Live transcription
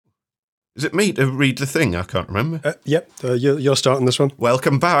Is it me to read the thing? I can't remember. Yep, you're starting this one.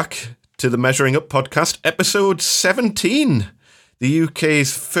 Welcome back to the Measuring Up podcast, episode 17. The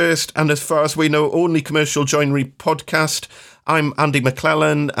UK's first and, as far as we know, only commercial joinery podcast. I'm Andy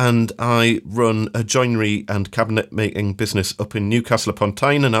McClellan and I run a joinery and cabinet making business up in Newcastle upon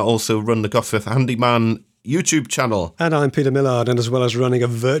Tyne, and I also run the Gosforth Handyman YouTube channel. And I'm Peter Millard, and as well as running a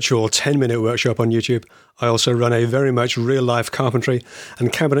virtual 10-minute workshop on YouTube, I also run a very much real-life carpentry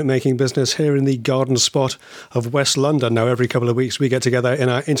and cabinet-making business here in the garden spot of West London. Now, every couple of weeks we get together in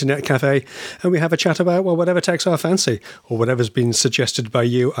our internet cafe and we have a chat about, well, whatever takes our fancy, or whatever's been suggested by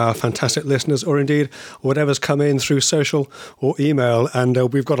you, our fantastic listeners, or indeed whatever's come in through social or email. And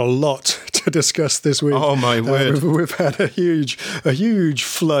we've got a lot to discuss this week. Oh, my word. We've had a huge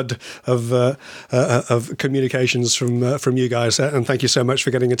flood of communications from you guys, and thank you so much for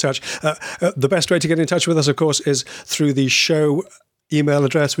getting in touch. The best way to get in touch with us, of course, is through the show email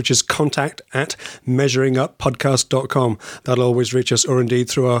address, which is contact@measuringuppodcast.com. That'll always reach us, or indeed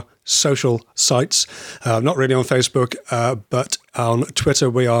through our social sites. Not really on Facebook, but on Twitter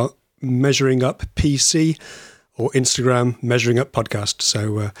we are Measuring Up PC, or Instagram, Measuring Up Podcast.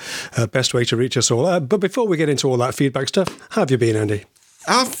 So best way to reach us all. But before we get into all that feedback stuff, how have you been, Andy?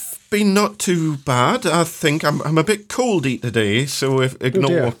 I've been not too bad. I think I'm a bit coldy today, so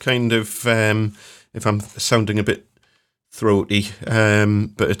ignore kind of if I'm sounding a bit throaty.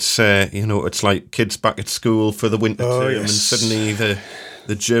 But it's it's like kids back at school for the winter term, yes. And suddenly the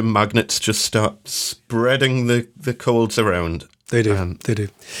germ magnets just start spreading the colds around. They do. They do.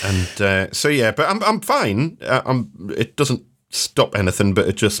 And but I'm fine. It doesn't stop anything, but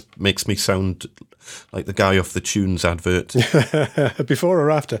it just makes me sound like the guy off the Tunes advert. Before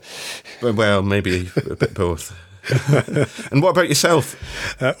or after? Well, maybe a bit both. And what about yourself?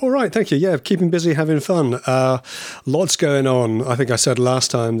 All right, thank you. Yeah, keeping busy, having fun. Lots going on. I think I said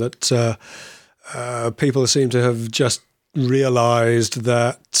last time that people seem to have just realised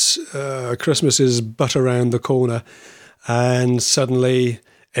that Christmas is but around the corner, and suddenly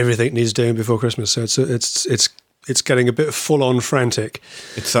everything needs doing before Christmas. So it's getting a bit full on frantic.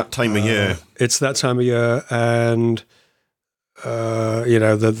 It's that time of year. It's that time of year, and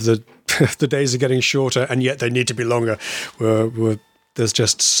the days are getting shorter, and yet they need to be longer. There's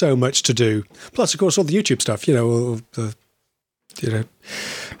just so much to do. Plus, of course, all the YouTube stuff.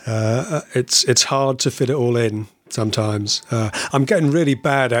 It's hard to fit it all in. Sometimes I'm getting really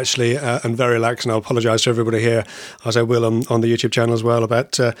bad, actually, and very lax, and I'll apologise to everybody here, as I will on the YouTube channel as well,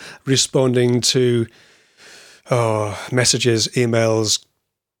 about responding to messages, emails,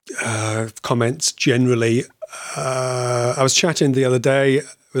 comments generally. I was chatting the other day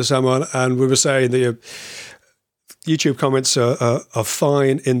with someone, and we were saying that YouTube comments are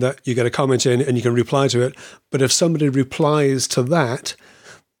fine in that you get a comment in and you can reply to it, but if somebody replies to that,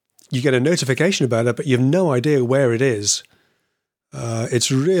 you get a notification about it, but you have no idea where it is.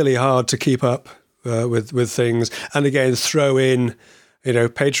 It's really hard to keep up with things. And again, throw in,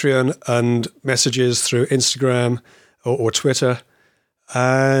 Patreon and messages through Instagram or Twitter,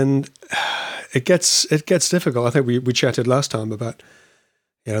 and it gets difficult. I think we chatted last time about,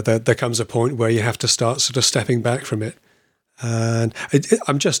 there comes a point where you have to start sort of stepping back from it, and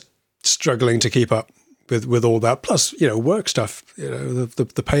I'm just struggling to keep up with all that. Plus, work stuff.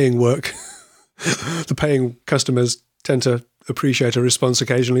 The paying work, the paying customers tend to appreciate a response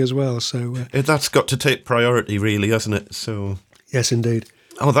occasionally as well. So that's got to take priority, really, hasn't it? So yes, indeed.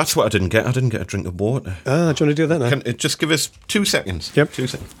 Oh, that's what I didn't get. I didn't get a drink of water. Do you want to do that now? Just give us 2 seconds. Yep. 2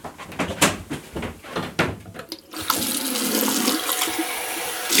 seconds.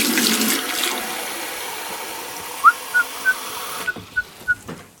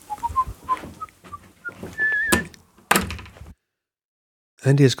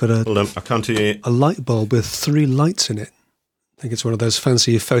 Andy's got Hold on, I can't hear you. A light bulb with 3 lights in it. I think it's one of those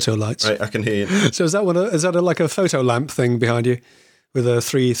fancy photo lights. Right, I can hear you. So is that like a photo lamp thing behind you with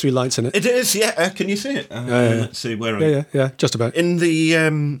three lights in it? It is, yeah. Can you see it? Let's see where I am. Yeah, just about. In the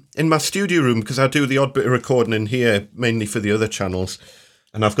in my studio room, because I do the odd bit of recording in here, mainly for the other channels.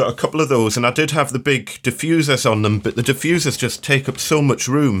 And I've got a couple of those, and I did have the big diffusers on them, but the diffusers just take up so much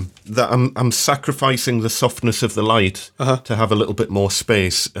room that I'm sacrificing the softness of the light to have a little bit more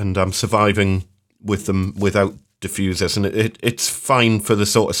space, and I'm surviving with them without diffusers, and it's fine for the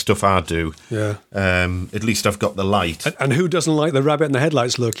sort of stuff I do. Yeah. At least I've got the light. And who doesn't like the rabbit in the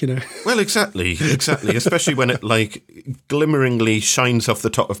headlights look, Well, exactly. Especially when it glimmeringly shines off the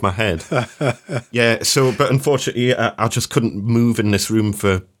top of my head. Yeah. So, but unfortunately, I just couldn't move in this room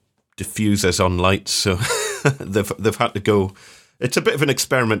for diffusers on lights, so they've had to go. It's a bit of an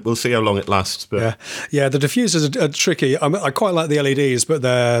experiment. We'll see how long it lasts. But yeah. The diffusers are tricky. I quite like the LEDs, but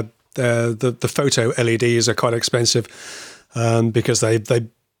they're The photo LEDs are quite expensive because they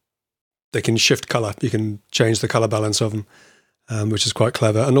can shift colour. You can change the colour balance of them, which is quite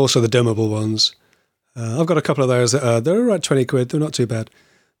clever. And also the dimmable ones. I've got a couple of those. They're around 20 quid. They're not too bad.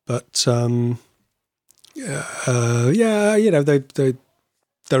 But,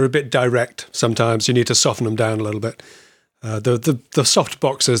 they're a bit direct sometimes. You need to soften them down a little bit. The soft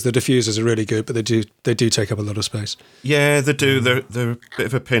boxes, the diffusers are really good, but they do take up a lot of space. Yeah, they do. They're a bit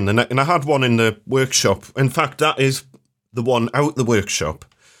of a pain. And I had one in the workshop. In fact, that is the one out the workshop.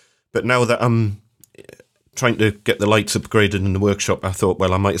 But now that I'm trying to get the lights upgraded in the workshop, I thought,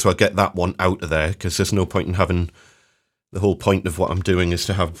 well, I might as well get that one out of there, because there's no point in having... The whole point of what I'm doing is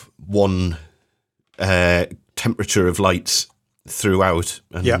to have one temperature of lights throughout.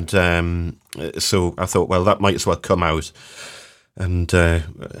 And so I thought, well, that might as well come out. And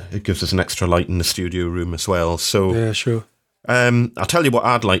it gives us an extra light in the studio room as well. So yeah, sure. I'll tell you what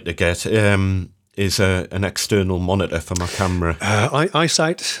I'd like to get is an external monitor for my camera.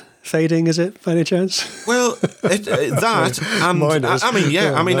 Eyesight fading, is it, by any chance? Well, that, and Mine is.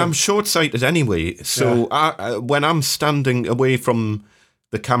 I'm short-sighted anyway, so when I'm standing away from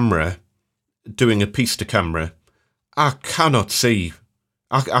the camera, doing a piece to camera, I cannot see.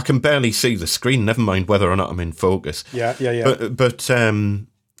 I can barely see the screen, never mind whether or not I'm in focus. Yeah. But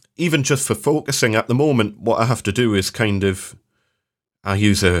even just for focusing, at the moment, what I have to do is kind of... I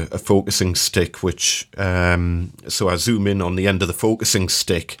use a focusing stick, which so I zoom in on the end of the focusing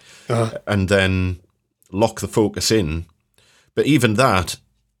stick and then lock the focus in. But even that,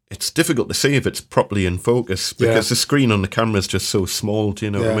 it's difficult to see if it's properly in focus because the screen on the camera is just so small. Do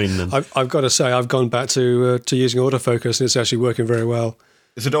you know what I mean? And I've got to say, I've gone back to using autofocus, and it's actually working very well.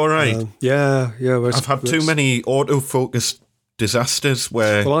 is it all right? Yeah. I've had too many autofocus disasters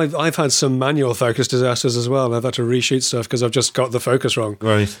where... Well, I've had some manual focus disasters as well. I've had to reshoot stuff because I've just got the focus wrong.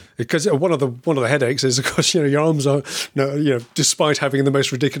 Right. Because one of the headaches is, of course, your arms are, despite having the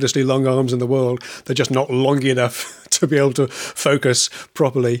most ridiculously long arms in the world, they're just not long enough to be able to focus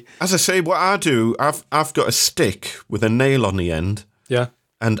properly. As I say, what I do, I've got a stick with a nail on the end. Yeah.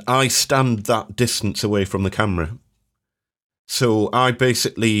 And I stand that distance away from the camera. So I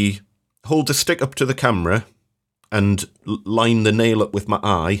basically hold the stick up to the camera and line the nail up with my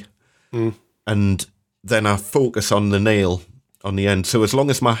eye, and then I focus on the nail on the end. So as long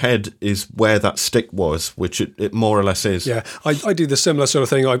as my head is where that stick was, which it more or less is. Yeah, I do the similar sort of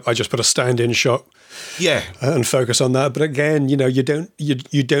thing. I just put a stand-in shot, and focus on that. But again, you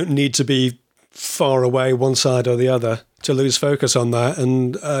don't need to be far away one side or the other to lose focus on that,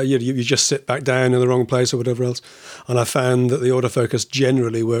 and you just sit back down in the wrong place or whatever else. And I found that the autofocus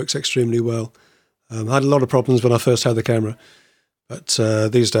generally works extremely well. I had a lot of problems when I first had the camera, but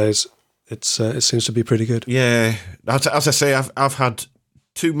these days it seems to be pretty good. Yeah, as I say, I've had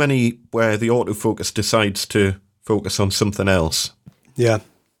too many where the autofocus decides to focus on something else. Yeah.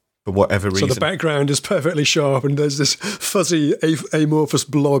 For whatever reason. So the background is perfectly sharp and there's this fuzzy amorphous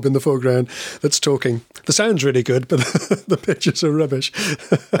blob in the foreground that's talking. The sound's really good, but the pictures are rubbish.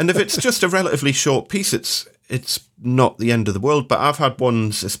 And if it's just a relatively short piece, it's not the end of the world. But I've had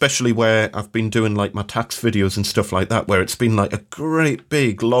ones, especially where I've been doing like my tax videos and stuff like that, where it's been like a great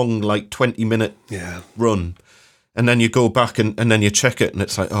big, long, like 20-minute run. And then you go back and then you check it and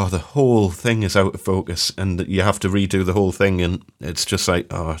it's like, oh, the whole thing is out of focus and you have to redo the whole thing and it's just like,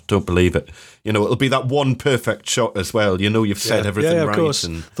 oh, I don't believe it. It'll be that one perfect shot as well. You've said everything right. Of course.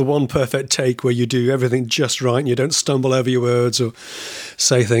 And the one perfect take where you do everything just right and you don't stumble over your words or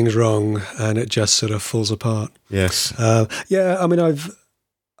say things wrong and it just sort of falls apart. Yes. I mean, I've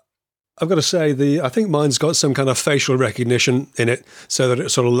got to say, I think mine's got some kind of facial recognition in it so that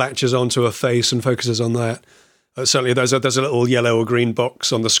it sort of latches onto a face and focuses on that. Certainly, there's a little yellow or green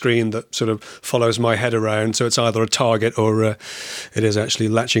box on the screen that sort of follows my head around, so it's either a target or it is actually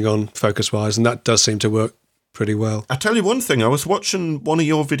latching on focus-wise, and that does seem to work pretty well. I'll tell you one thing. I was watching one of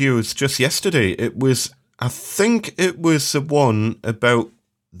your videos just yesterday. I think it was the one about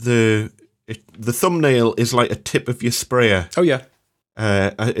the thumbnail is like a tip of your sprayer. Oh, yeah.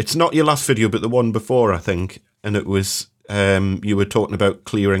 It's not your last video, but the one before, I think, and it was... you were talking about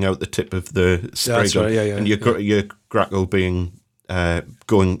clearing out the tip of the spray gun, right, and your Grackle being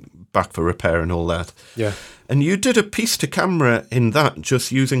going back for repair and all that. Yeah, and you did a piece to camera in that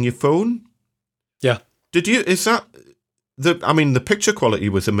just using your phone. Yeah, did you? Is that the picture quality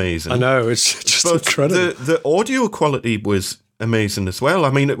was amazing. I know, it's just incredible. The audio quality was amazing as well.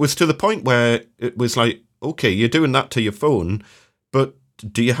 I mean, it was to the point where it was like, okay, you're doing that to your phone, but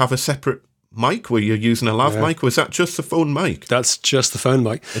do you have a separate mic? Were you using a lav mic? Was that just the phone mic? That's just the phone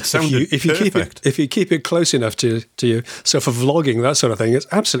mic. It sounded perfect. If you keep it close enough to you, so for vlogging, that sort of thing, it's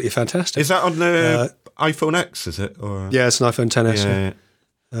absolutely fantastic. Is that on the iPhone X, is it? Or? Yeah, it's an iPhone XS.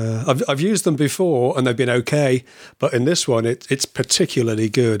 Yeah. I've used them before and they've been okay, but in this one, it's particularly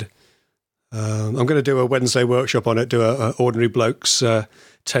good. I'm going to do a Wednesday workshop on it, do a ordinary bloke's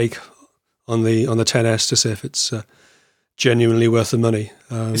take on the XS to see if it's genuinely worth the money.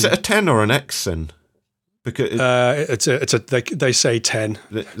 Is it a 10 or an X then? Because they say 10.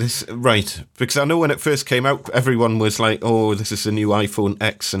 Right, because I know when it first came out, everyone was like, "Oh, this is the new iPhone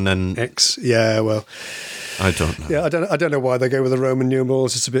X," and then X. Yeah, well, I don't know. Yeah, I don't know why they go with the Roman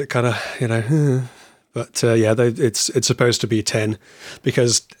numerals. It's a bit kind of but it's supposed to be 10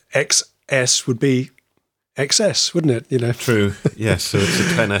 because XS would be XS, wouldn't it? True. Yes. So it's a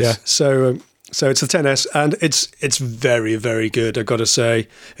 10S. Yeah. So it's the 10S, and it's very, very good. I've got to say,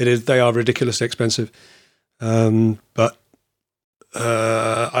 it is. They are ridiculously expensive, but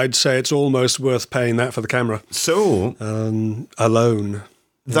I'd say it's almost worth paying that for the camera. So alone,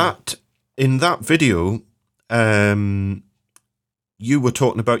 that in that video, you were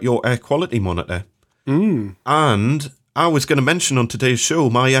talking about your air quality monitor, and I was going to mention on today's show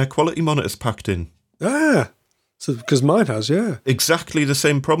my air quality monitor's packed in. So because mine has, exactly the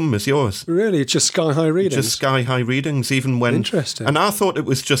same problem as yours. Really, it's just sky high readings. Just sky high readings, even when. Interesting. And I thought it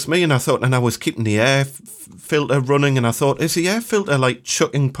was just me, and I was keeping the air filter running, and I thought, is the air filter like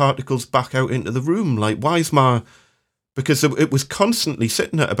chucking particles back out into the room? Like, why is my? Because it was constantly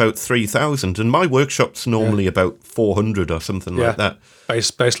sitting at about 3,000, and my workshop's normally about 400 or something like that.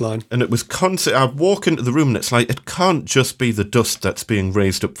 Baseline. And it was constant. I'd walk into the room, and it's like it can't just be the dust that's being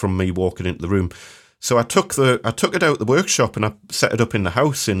raised up from me walking into the room. So I took it out the workshop and I set it up in the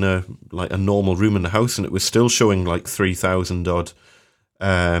house in a normal room in the house, and it was still showing like 3,000 odd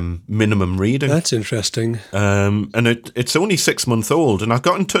minimum reading. That's interesting. And it's only 6 months old, and I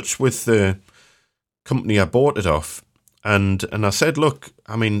got in touch with the company I bought it off, and I said, look,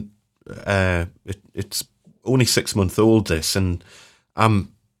 I mean, it's only 6 months old, this, and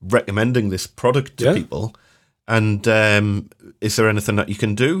I'm recommending this product to people. And is there anything that you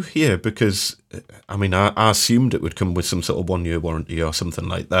can do here? Because, I mean, I assumed it would come with some sort of 1 year warranty or something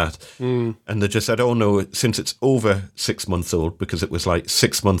like that. And they just said, oh, no, since it's over 6 months old, because it was like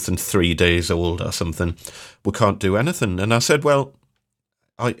 6 months and 3 days old or something, we can't do anything. And I said, well,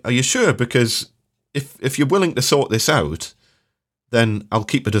 are you sure? Because if you're willing to sort this out, then I'll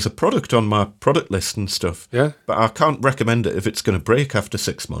keep it as a product on my product list and stuff. Yeah. But I can't recommend it if it's going to break after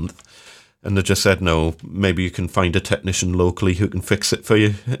 6 months. And they just said, no, maybe you can find a technician locally who can fix it for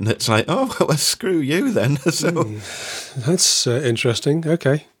you. And it's like, oh, well, screw you then. So that's interesting.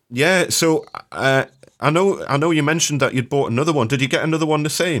 Okay. Yeah, so I know you mentioned that you'd bought another one. Did you get another one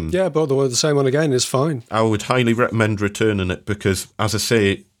the same? Yeah, I bought the same one again. It's fine. I would highly recommend returning it because, as I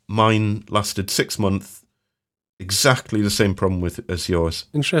say, mine lasted 6 months. Exactly the same problem as yours.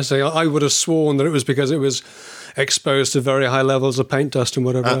 Interesting. I would have sworn that it was because it was exposed to very high levels of paint dust and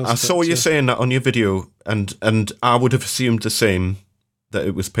whatever else. I saw you saying that on your video, and I would have assumed the same, that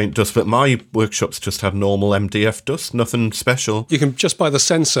it was paint dust, but my workshops just had normal MDF dust, nothing special. You can just buy the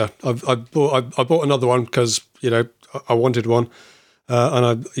sensor. I bought another one because, I wanted one,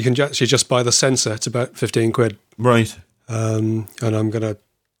 and you can actually just buy the sensor. It's about 15 quid. Right. And I'm going to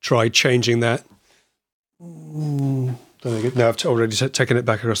try changing that. No, I've already taken it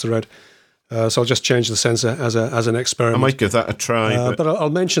back across the road. So I'll just change the sensor as an experiment. I might give that a try. But I'll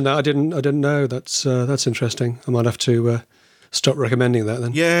mention that. I didn't know. That's interesting. I might have to stop recommending that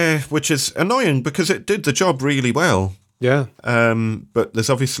then. Yeah, which is annoying because it did the job really well. Yeah. But there's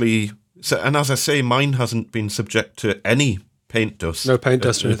obviously, and as I say, mine hasn't been subject to any paint dust. No paint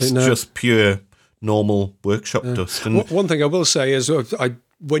dust or anything. It's just pure normal workshop dust. And one thing I will say is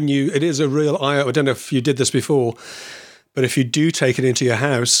it is a real eye. I don't know if you did this before, but if you do take it into your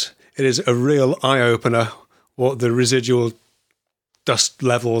house, it is a real eye opener what the residual dust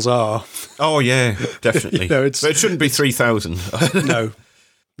levels are. Oh yeah, definitely. But it shouldn't be 3,000. No.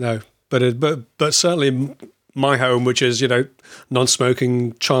 But certainly my home, which is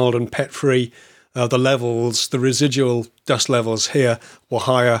non-smoking, child and pet free, the residual dust levels here were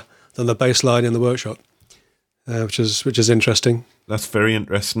higher than the baseline in the workshop, which is interesting. That's very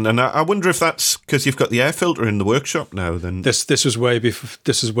interesting, and I wonder if that's because you've got the air filter in the workshop now. Then this was way before.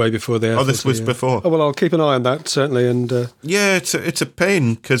 This is way before the air filter. Oh, this was before. Oh well, I'll keep an eye on that certainly. And yeah, it's a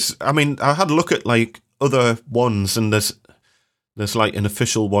pain because I mean I had a look at like other ones, and there's like an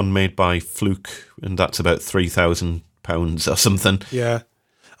official one made by Fluke, and that's about £3,000 or something. Yeah.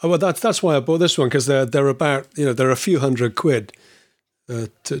 Oh well, that's why I bought this one because they're about they're a few £100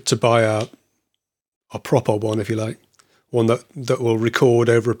 to buy proper one, if you like, one that will record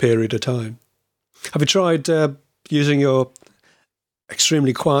over a period of time. Have you tried using your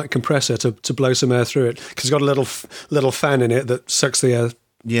extremely quiet compressor to blow some air through it? Because it's got a little fan in it that sucks the air.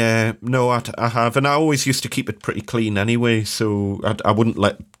 Yeah, no, I have, and I always used to keep it pretty clean anyway, so I wouldn't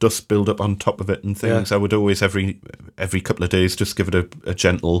let dust build up on top of it and things. Yeah. I would always every couple of days just give it a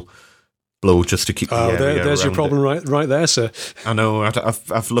gentle blow just to keep the area there's your problem right there, sir. I know,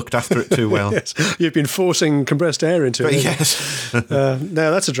 I've looked after it too well. Yes. You've been forcing compressed air into it. Yes.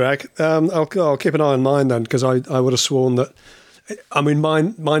 No, that's a drag. I'll keep an eye on mine then, because I would have sworn that. I mean,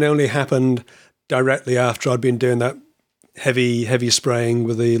 mine only happened directly after I'd been doing that heavy spraying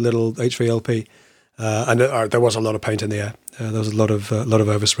with the little HVLP, and there was a lot of paint in the air. There was a lot of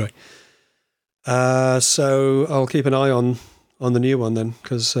overspray. So I'll keep an eye on the new one then,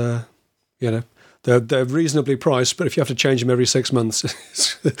 because they're reasonably priced, but if you have to change them every 6 months,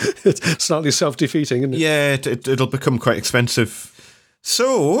 it's slightly self-defeating, isn't it? Yeah, it'll become quite expensive.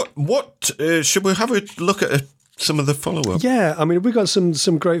 So, what should we have a look at? Some of the follow-up. Yeah, I mean, we got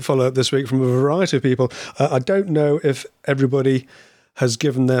some great follow-up this week from a variety of people. I don't know if everybody has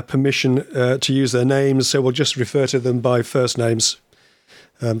given their permission to use their names, so we'll just refer to them by first names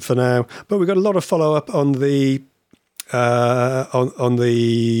for now. But we got a lot of follow-up on the on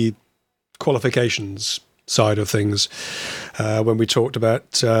the qualifications side of things when we talked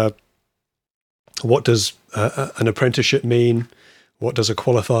about what does an apprenticeship mean, what does a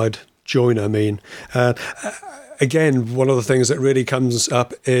qualified joiner mean. Again, one of the things that really comes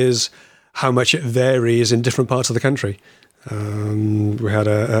up is how much it varies in different parts of the country. We had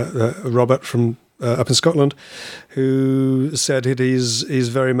a Robert from up in Scotland who said he's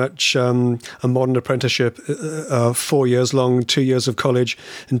very much a modern apprenticeship, 4 years long, 2 years of college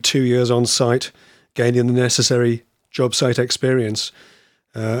and 2 years on site, gaining the necessary job site experience.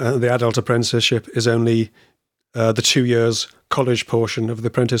 The adult apprenticeship is only the 2 years college portion of the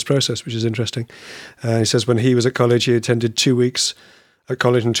apprentice process, which is interesting. He says when he was at college, he attended 2 weeks at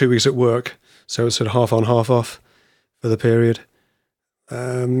college and 2 weeks at work. So it's sort of half on, half off for the period.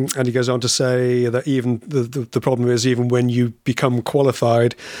 And he goes on to say that even the problem is, even when you become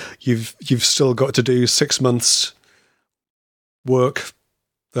qualified, you've still got to do 6 months work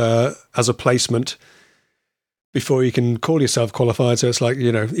as a placement before you can call yourself qualified. So it's like,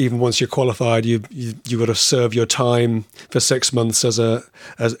 even once you're qualified, you got to serve your time for 6 months as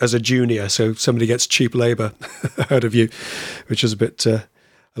a junior. So somebody gets cheap labour out of you, which is a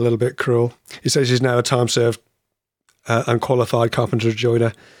little bit cruel. He says he's now a time served unqualified carpenter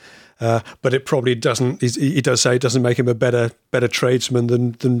joiner, but it probably doesn't. He does say it doesn't make him a better tradesman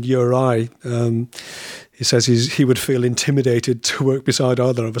than you or I. He says he would feel intimidated to work beside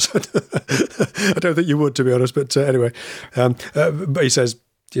either of us. I don't think you would, to be honest. But anyway, but he says,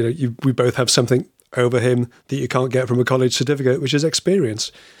 we both have something over him that you can't get from a college certificate, which is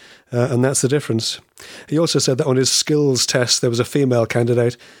experience. And that's the difference. He also said that on his skills test, there was a female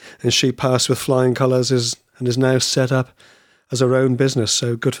candidate and she passed with flying colours and is now set up as her own business.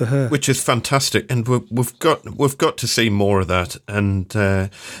 So good for her. Which is fantastic. And we've got to see more of that. And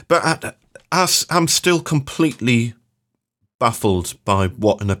but I'm still completely baffled by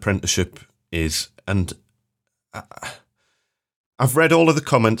what an apprenticeship is. And I've read all of the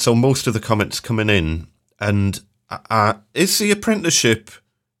comments, or most of the comments coming in. And is the apprenticeship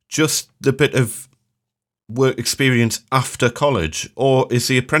just the bit of work experience after college, or is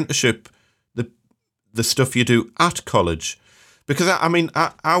the apprenticeship the stuff you do at college? Because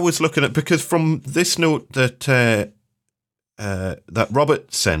I was looking at, because from this note that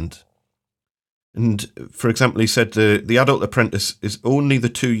Robert sent, and for example, he said the adult apprentice is only the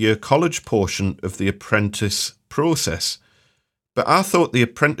 2-year college portion of the apprentice process, but I thought the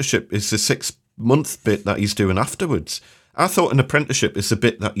apprenticeship is the 6-month bit that he's doing afterwards. I thought an apprenticeship is the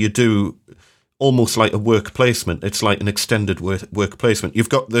bit that you do almost like a work placement. It's like an extended work placement. You've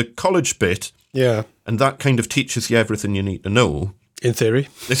got the college bit, yeah, and that kind of teaches you everything you need to know. In theory.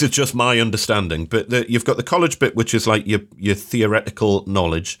 This is just my understanding. But you've got the college bit, which is like your theoretical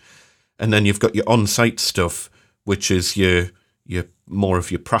knowledge, and then you've got your on-site stuff, which is your more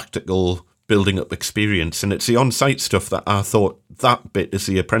of your practical building up experience. And it's the on-site stuff that I thought that bit is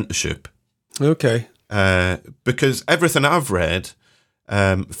the apprenticeship. Okay. Because everything I've read,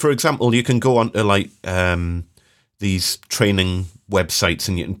 for example, you can go on to like these training websites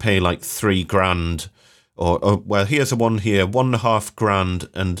and you can pay like $3,000 or well, here's a one here, $1,500,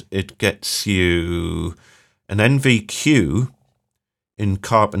 and it gets you an NVQ in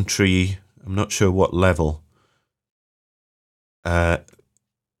carpentry. I'm not sure what level, but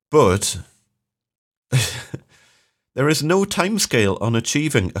there is no timescale on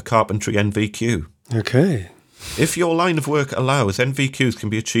achieving a carpentry NVQ. Okay. If your line of work allows, NVQs can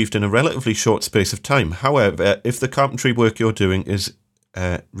be achieved in a relatively short space of time. However, if the carpentry work you're doing is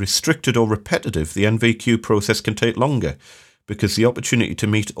restricted or repetitive, the NVQ process can take longer because the opportunity to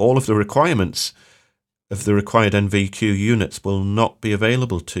meet all of the requirements of the required NVQ units will not be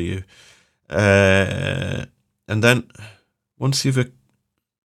available to you. And then once you've...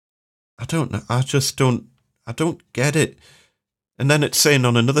 I don't know. I don't get it. And then it's saying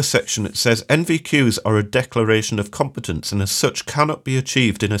on another section, it says, NVQs are a declaration of competence and as such cannot be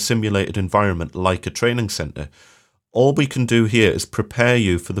achieved in a simulated environment like a training centre. All we can do here is prepare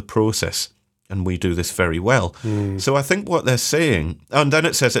you for the process, and we do this very well. So I think what they're saying, and then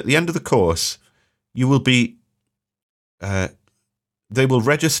it says at the end of the course, you will be, they will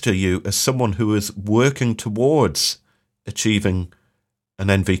register you as someone who is working towards achieving an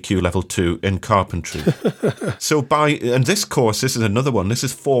NVQ level 2 in carpentry. And this course, this is another one. This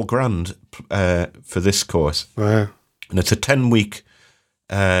is $4,000 for this course. Wow. And it's a 10-week,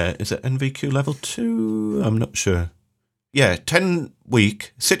 is it NVQ level 2? I'm not sure. Yeah,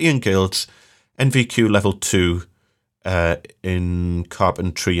 10-week City and Guilds NVQ level 2 in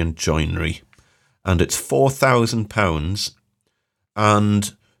carpentry and joinery. And it's £4,000.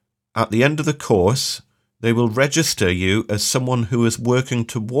 And at the end of the course, they will register you as someone who is working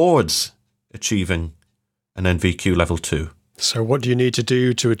towards achieving an NVQ level 2. So what do you need to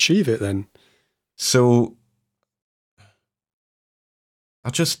do to achieve it then? So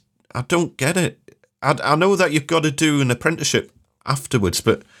I don't get it. I know that you've got to do an apprenticeship afterwards,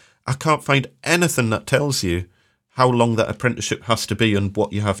 but I can't find anything that tells you how long that apprenticeship has to be and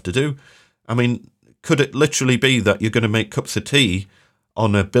what you have to do. I mean, could it literally be that you're going to make cups of tea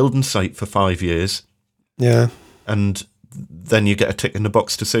on a building site for 5 years? Yeah. And then you get a tick in the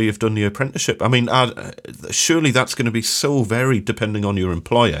box to say you've done the apprenticeship. I mean, surely that's going to be so varied depending on your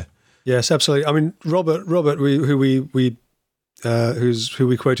employer. Yes, absolutely. I mean, Robert, who we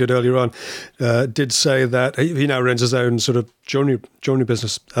quoted earlier on, did say that he now runs his own sort of joinery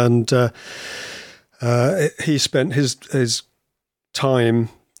business, and he spent his time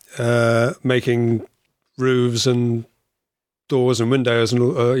making roofs and doors and windows and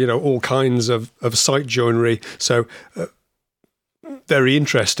all kinds of site joinery. So very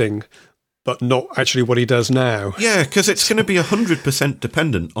interesting, but not actually what he does now. Yeah, because it's going to be 100%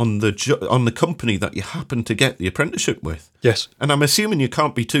 dependent on the company that you happen to get the apprenticeship with. Yes, and I'm assuming you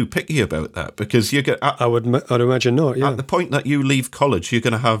can't be too picky about that because you get. I'd imagine not. Yeah. At the point that you leave college, you're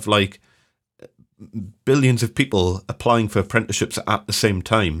going to have like billions of people applying for apprenticeships at the same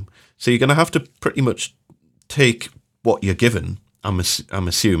time. So you're going to have to pretty much take what you're given, I'm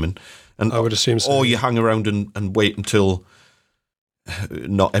assuming. And I would assume so. Or you hang around and wait until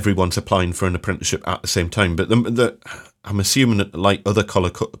not everyone's applying for an apprenticeship at the same time. But I'm assuming that like other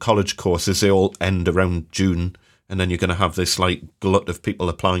college courses, they all end around June, and then you're going to have this like glut of people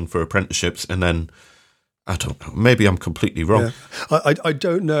applying for apprenticeships, and then I don't know. Maybe I'm completely wrong. Yeah. I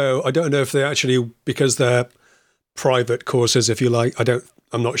don't know. I don't know if they actually, because they're private courses, if you like.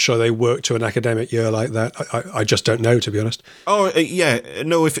 I'm not sure they work to an academic year like that. I just don't know, to be honest. Oh, yeah.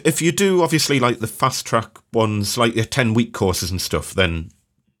 No, if you do, obviously, like the fast track ones, like your 10-week courses and stuff, then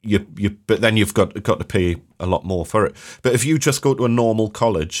but then you've got to pay a lot more for it. But if you just go to a normal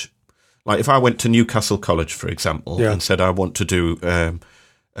college, like if I went to Newcastle College, for example, and said I want to do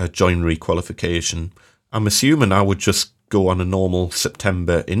a joinery qualification, I'm assuming I would just go on a normal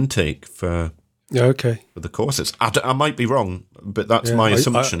September intake for the courses. I might be wrong, but that's my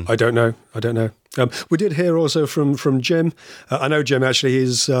assumption. I don't know. We did hear also from Jim. I know Jim actually.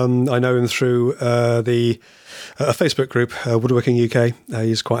 I know him through the Facebook group, Woodworking UK.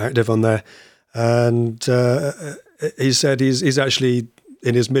 He's quite active on there, and he said he's actually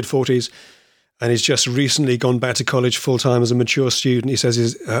in his mid-40s, and he's just recently gone back to college full-time as a mature student. He says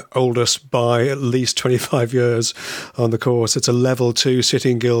he's oldest by at least 25 years on the course. It's a level 2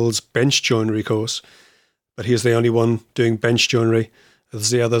 City and Guilds bench joinery course, but he's the only one doing bench joinery,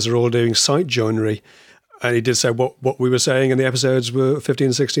 as the others are all doing site joinery. And he did say what we were saying in the episodes were 15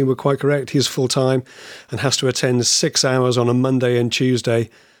 and 16 were quite correct. He's full-time and has to attend 6 hours on a Monday and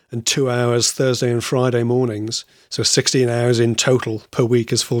Tuesday and 2 hours Thursday and Friday mornings. So 16 hours in total per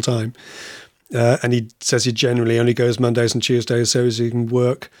week is full-time. And he says he generally only goes Mondays and Tuesdays so as he can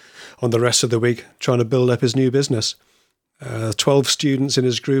work on the rest of the week trying to build up his new business. 12 students in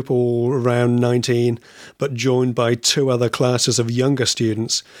his group, all around 19, but joined by 2 other classes of younger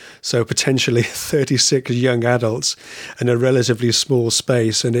students, so potentially 36 young adults in a relatively small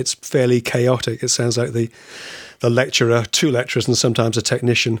space, and it's fairly chaotic. It sounds like the lecturer, 2 lecturers and sometimes a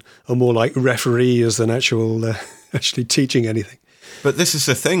technician are more like referees than actually teaching anything. But this is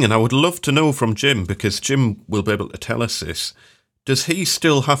the thing, and I would love to know from Jim, because Jim will be able to tell us this. Does he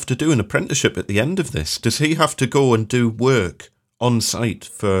still have to do an apprenticeship at the end of this? Does he have to go and do work on site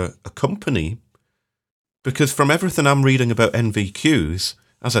for a company? Because from everything I'm reading about NVQs,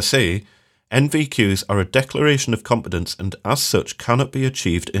 as I say, NVQs are a declaration of competence and as such cannot be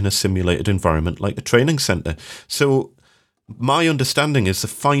achieved in a simulated environment like a training centre. So my understanding is the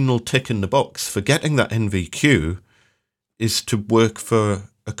final tick in the box for getting that NVQ is to work for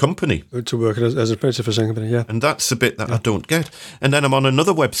a company. To work as an apprentice for a company, yeah. And that's the bit that I don't get. And then I'm on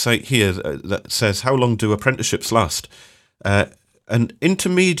another website here that says, how long do apprenticeships last? An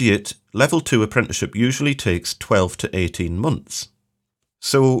intermediate level 2 apprenticeship usually takes 12 to 18 months.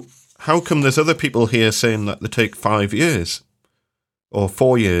 So how come there's other people here saying that they take 5 years or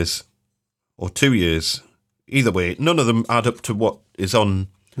 4 years or 2 years? Either way, none of them add up to what is on.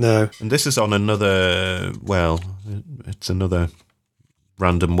 No. And this is on another, well, it's another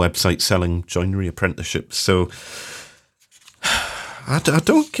random website selling joinery apprenticeships. So I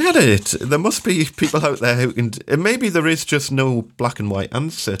don't get it. There must be people out there who can. Maybe there is just no black and white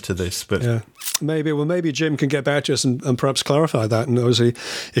answer to this, but yeah, maybe Jim can get back to us and perhaps clarify that. And obviously,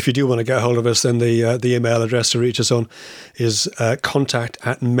 if you do want to get hold of us, then the email address to reach us on is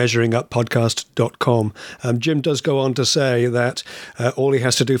contact@measuringuppodcast.com. Jim does go on to say that all he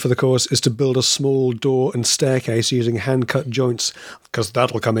has to do for the course is to build a small door and staircase using hand-cut joints, because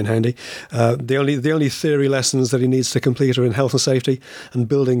that'll come in handy. The only theory lessons that he needs to complete are in health and safety and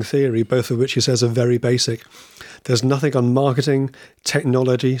building theory, both of which he says are very basic. There's nothing on marketing,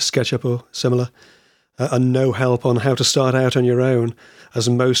 technology, SketchUp or similar, and no help on how to start out on your own, as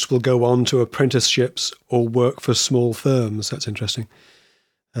most will go on to apprenticeships or work for small firms. That's interesting.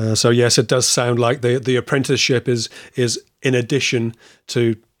 So yes, it does sound like the apprenticeship is in addition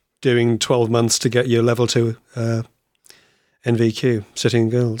to doing 12 months to get your level 2 NVQ, Sitting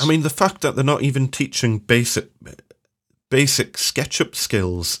Girls. I mean, the fact that they're not even teaching basic SketchUp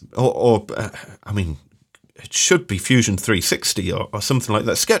skills, or I mean, it should be Fusion 360 or something like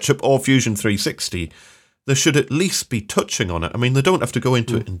that. SketchUp or Fusion 360, they should at least be touching on it. I mean, they don't have to go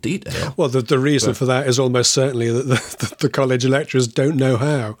into it in detail. Well, the reason for that is almost certainly that the college lecturers don't know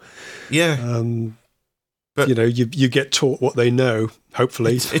how. Yeah. But you get taught what they know,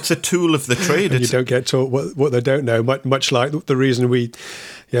 hopefully. It's a tool of the trade. And you don't get taught what they don't know. Much like the reason we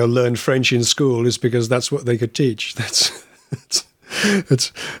learned French in school is because that's what they could teach.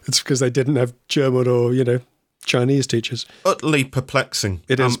 It's because they didn't have German or Chinese teachers. Utterly perplexing.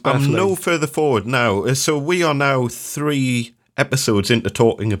 It is baffling. I'm no further forward now. So we are now 3 episodes into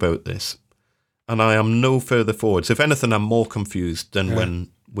talking about this, and I am no further forward. So if anything, I'm more confused than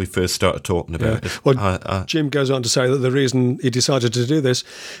when we first started talking about it. Well, Jim goes on to say that the reason he decided to do this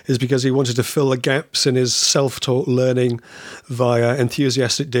is because he wanted to fill the gaps in his self-taught learning via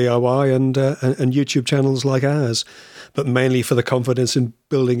enthusiastic DIY and YouTube channels like ours, but mainly for the confidence in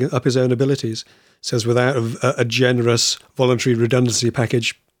building up his own abilities. Says without a generous voluntary redundancy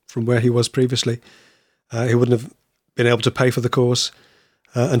package from where he was previously, he wouldn't have been able to pay for the course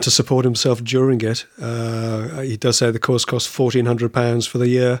and to support himself during it. He does say the course costs £1,400 for the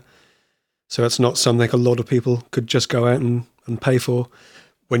year, so it's not something a lot of people could just go out and pay for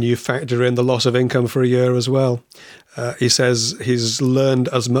when you factor in the loss of income for a year as well. He says he's learned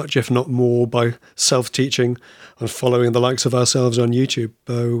as much, if not more, by self-teaching and following the likes of ourselves on YouTube.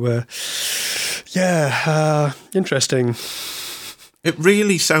 So, interesting. It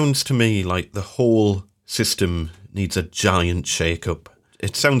really sounds to me like the whole system needs a giant shake-up.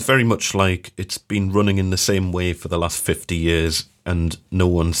 It sounds very much like it's been running in the same way for the last 50 years and no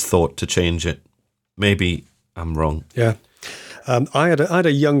one's thought to change it. Maybe I'm wrong. Yeah. I had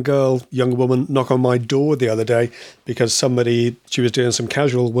a young woman knock on my door the other day because she was doing some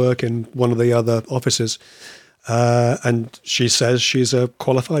casual work in one of the other offices. And she says she's a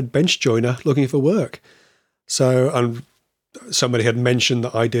qualified bench joiner looking for work. So, somebody had mentioned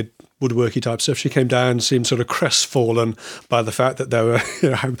that I did woodworky type stuff. She came down and seemed sort of crestfallen by the fact that there were,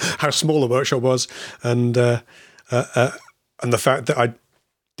 how small the workshop was, and the fact that I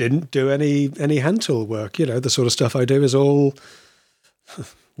didn't do any hand tool work. The sort of stuff I do is all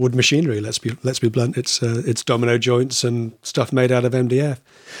wood machinery. Let's be blunt. It's domino joints and stuff made out of MDF.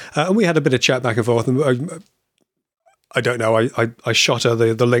 And we had a bit of chat back and forth. And I don't know. I shot her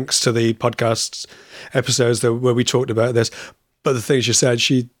the links to the podcast episodes where we talked about this. But the thing she said,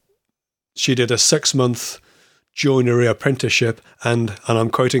 she did a 6-month joinery apprenticeship, and I'm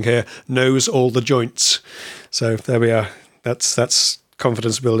quoting here, knows all the joints. So there we are. That's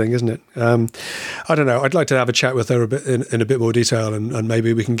confidence building, isn't it? I don't know. I'd like to have a chat with her a bit in a bit more detail, and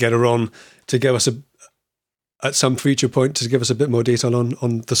maybe we can get her on to give us at some future point to give us a bit more detail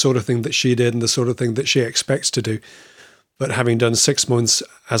on the sort of thing that she did and the sort of thing that she expects to do. But having done 6 months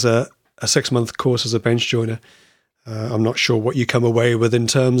as a 6-month course as a bench joiner, I'm not sure what you come away with in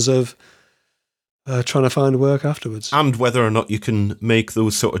terms of trying to find work afterwards. And whether or not you can make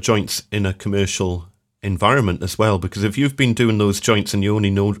those sort of joints in a commercial environment as well. Because if you've been doing those joints and you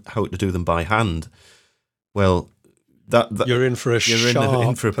only know how to do them by hand, well, that you're in for a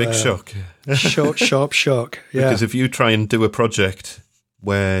in for a big shock. Sharp shock. Yeah. Because if you try and do a project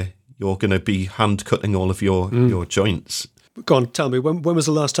where you're going to be hand cutting all of your joints. Go on, tell me, when was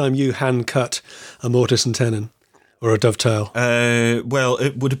the last time you hand cut a mortise and tenon or a dovetail? Well,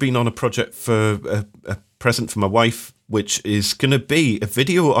 it would have been on a project for a present for my wife, which is going to be a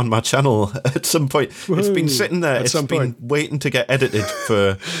video on my channel at some point. Woo-hoo. It's been sitting there. It's been waiting to get edited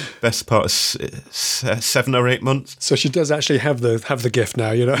for best part of 7 or 8 months. So she does actually have the gift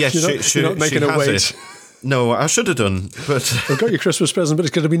now. You know, yes, you're not making her wait. It. No, I should have done, but I've got your Christmas present, but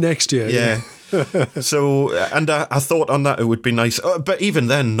it's going to be next year. Yeah. So, and I thought on that it would be nice, but even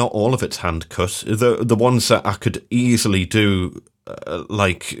then, not all of it's hand cut. The ones that I could easily do,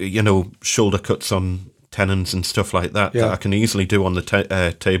 like shoulder cuts on tenons and stuff like that, that I can easily do on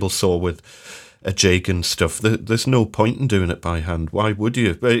the table saw with a jig and stuff. There's no point in doing it by hand. Why would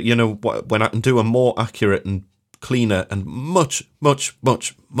you? But when I can do a more accurate and cleaner and much, much,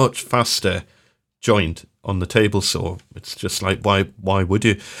 much, much faster joint on the table saw, it's just like, why would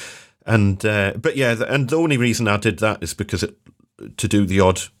you? And but yeah, and the only reason I did that is because to do the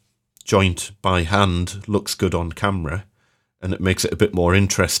odd joint by hand looks good on camera, and it makes it a bit more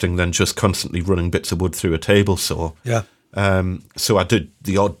interesting than just constantly running bits of wood through a table saw. Yeah. So I did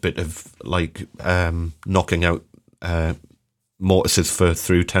the odd bit of like knocking out mortises for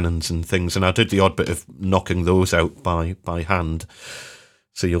through tenons and things, and I did the odd bit of knocking those out by hand.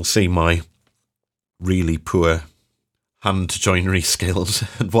 So you'll see my really poor hand joinery skills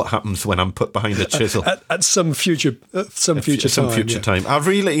and what happens when I'm put behind a chisel at some future time. I've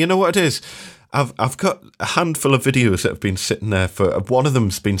really, you know what it is? I've got a handful of videos that have been sitting there one of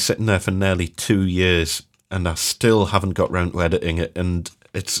them's been sitting there for nearly 2 years, and I still haven't got round to editing it, and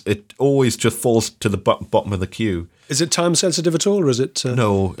it always just falls to the bottom of the queue. Is it time sensitive at all, or is it?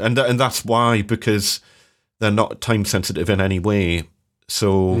 No, and that's why, because they're not time sensitive in any way.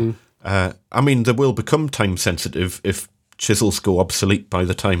 So. I mean, they will become time sensitive if chisels go obsolete by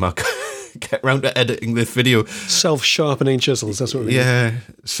the time I get round to editing this video. Self-sharpening chisels, that's what we mean. Yeah.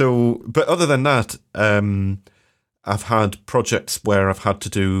 So, but other than that, I've had projects where I've had to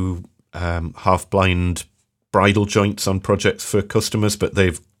do half-blind bridle joints on projects for customers, but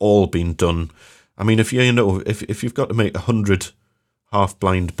they've all been done. I mean, if you've got to make 100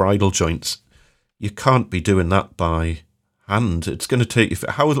 half-blind bridle joints, you can't be doing that by hand. It's going to take you.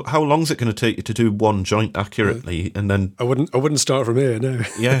 How long is it going to take you to do one joint accurately? And then I wouldn't start from here. No.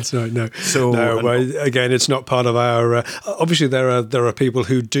 Yeah. No. So no. Again, it's not part of our. Obviously, there are people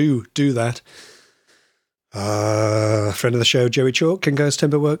who do that. A friend of the show, Joey Chalk, King Ghost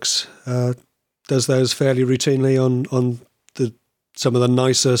Timber Works, does those fairly routinely on some of the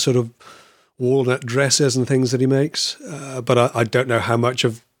nicer sort of walnut dresses and things that he makes. But I don't know how much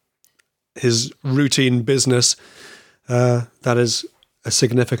of his routine business that is a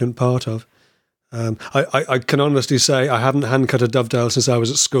significant part of. I can honestly say I haven't hand cut a dovetail since I was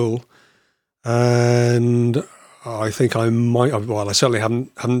at school, and I think I might. Well, I certainly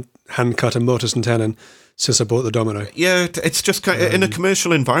haven't hand cut a mortise and tenon since I bought the domino. Yeah, it's just kind of, in a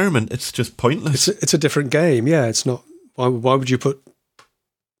commercial environment, it's just pointless. It's a different game. Yeah, it's not. Why would you put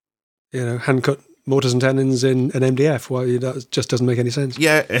hand cut mortise and tenons in an MDF? Why, that just doesn't make any sense.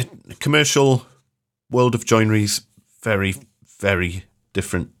 Yeah, commercial world of joinery's very, very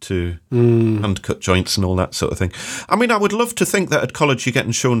different to hand-cut joints and all that sort of thing. I mean, I would love to think that at college you're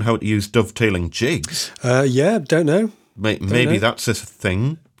getting shown how to use dovetailing jigs. Yeah, don't know. Maybe that's a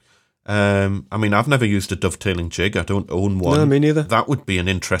thing. I mean, I've never used a dovetailing jig. I don't own one. No, me neither. That would be an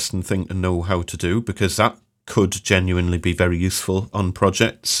interesting thing to know how to do, because that could genuinely be very useful on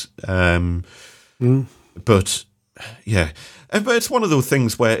projects. But, yeah. But it's one of those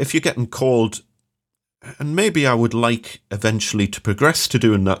things where if you're getting called... And maybe I would like eventually to progress to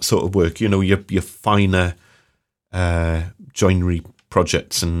doing that sort of work, your finer joinery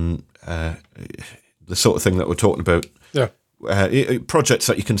projects and the sort of thing that we're talking about. Yeah. Projects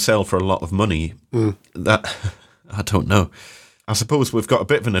that you can sell for a lot of money. That, I don't know. I suppose we've got a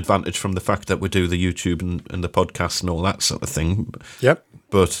bit of an advantage from the fact that we do the YouTube and the podcast and all that sort of thing. Yep.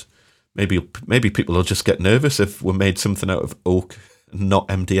 But maybe people will just get nervous if we made something out of oak not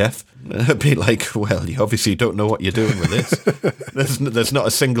MDF. I'd be like, well, you obviously don't know what you're doing with this. There's not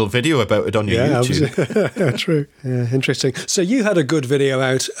a single video about it on your YouTube. True. Yeah, interesting. So you had a good video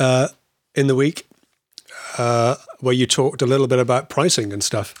out in the week where you talked a little bit about pricing and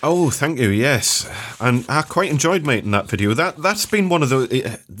stuff. Oh, thank you. Yes, and I quite enjoyed making that video. That's been one of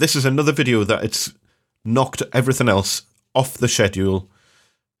the. This is another video that it's knocked everything else off the schedule.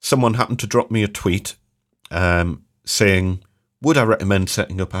 Someone happened to drop me a tweet saying, would I recommend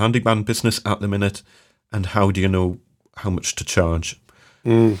setting up a handyman business at the minute, and how do you know how much to charge?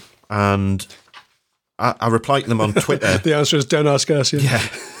 And I replied to them on Twitter. The answer is don't ask us. Yeah.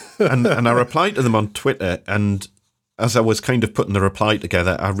 And I replied to them on Twitter, and as I was kind of putting the reply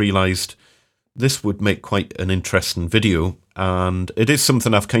together, I realised this would make quite an interesting video, and it is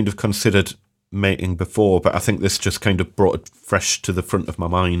something I've kind of considered making before, but I think this just kind of brought it fresh to the front of my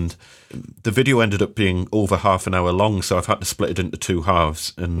mind. The video ended up being over half an hour long, so I've had to split it into two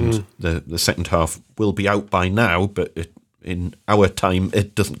halves, and the second half will be out by now, but in our time,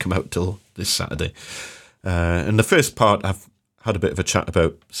 it doesn't come out till this Saturday. And the first part, I've had a bit of a chat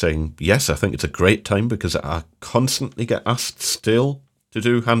about saying, yes, I think it's a great time because I constantly get asked still to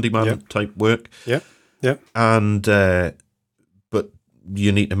do handyman type work. Yeah. And, but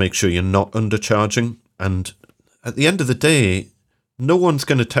you need to make sure you're not undercharging. And at the end of the day, no one's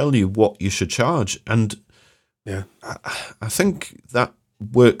going to tell you what you should charge. And I think that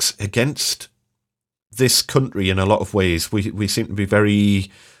works against this country in a lot of ways. We seem to be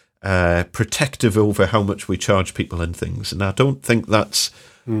very protective over how much we charge people and things. And I don't think that's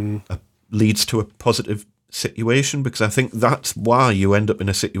leads to a positive situation, because I think that's why you end up in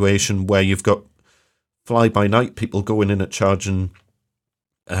a situation where you've got fly-by-night people going in at charging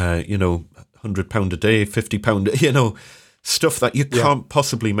 £100 a day, £50, stuff that you can't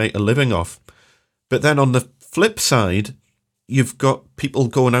possibly make a living off. But then on the flip side, you've got people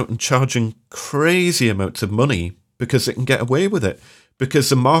going out and charging crazy amounts of money because they can get away with it, because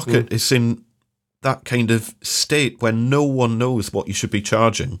the market is in that kind of state where no one knows what you should be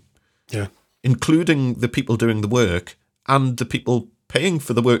charging, including the people doing the work and the people paying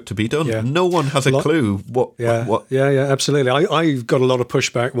for the work to be done. No one has a clue what. Absolutely. I got a lot of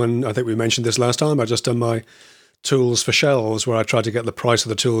pushback when, I think we mentioned this last time, I just done my tools for shelves, where I tried to get the price of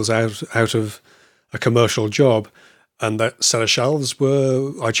the tools out of a commercial job, and that set of shelves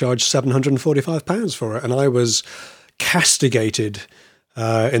I charged £745 for it, and I was castigated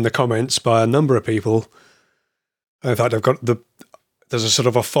in the comments by a number of people. In fact, there's a sort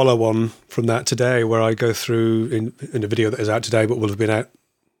of a follow-on from that today, where I go through in a video that is out today, but will have been out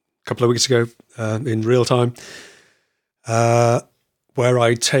a couple of weeks ago in real time, where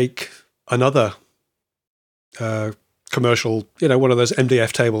I take another commercial, one of those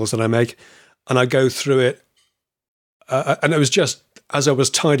MDF tables that I make, and I go through it, and it was just as I was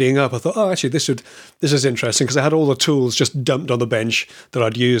tidying up, I thought, oh, actually, this is interesting, because I had all the tools just dumped on the bench that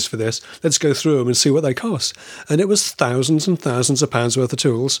I'd used for this. Let's go through them and see what they cost. And it was thousands and thousands of pounds worth of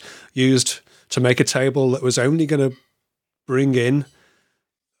tools used to make a table that was only going to bring in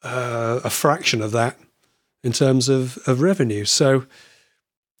a fraction of that in terms of revenue. So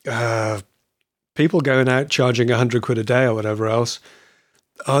people going out charging £100 a day or whatever else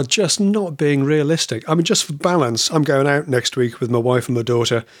are just not being realistic. I mean, just for balance, I'm going out next week with my wife and my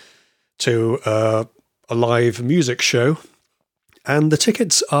daughter to a live music show, and the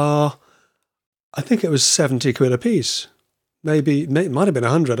tickets are, I think it was £70 a piece. Maybe it might have been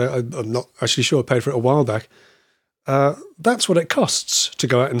 100. I'm not actually sure. I paid for it a while back. That's what it costs to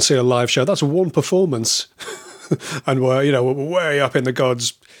go out and see a live show. That's one performance, and we're way up in the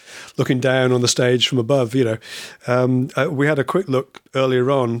gods, looking down on the stage from above. We had a quick look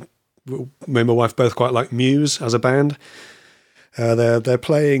earlier on. Me and my wife both quite like Muse as a band. They're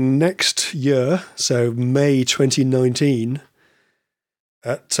playing next year, so May 2019,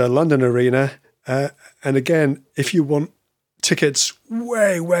 at London Arena. And again, if you want tickets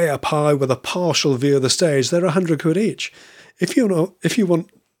way, way up high with a partial view of the stage, they're £100 each. If you want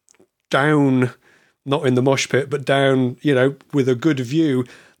down, not in the mosh pit, but down, with a good view,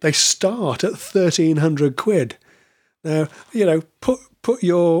 they start at £1,300. Now, put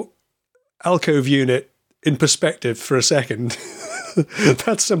your alcove unit in perspective for a second.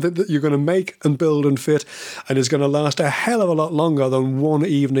 That's something that you're going to make and build and fit, and is going to last a hell of a lot longer than one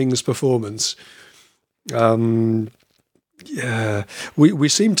evening's performance. We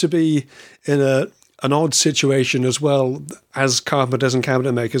seem to be in an odd situation as well as carpenters and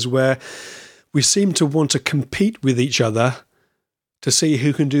cabinet makers, where we seem to want to compete with each other to see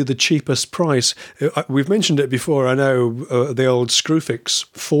who can do the cheapest price. We've mentioned it before, I know, the old Screwfix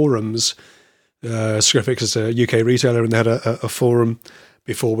forums. Scriffic is a UK retailer, and they had a forum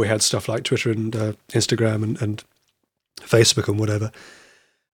before we had stuff like Twitter and Instagram and Facebook and whatever.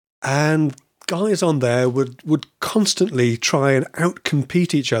 And guys on there would constantly try and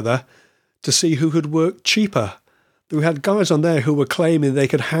outcompete each other to see who could work cheaper. We had guys on there who were claiming they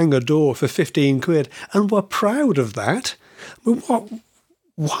could hang a door for 15 quid and were proud of that. But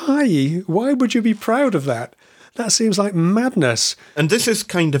why? Why would you be proud of that? That seems like madness. And this is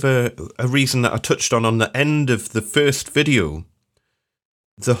kind of a reason that I touched on the end of the first video.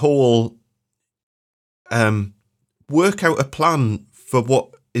 The whole work out a plan for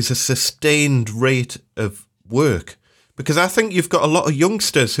what is a sustained rate of work. Because I think you've got a lot of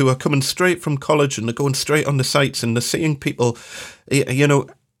youngsters who are coming straight from college and they're going straight on the sites and they're seeing people,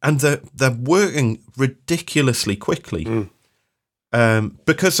 and they're working ridiculously quickly.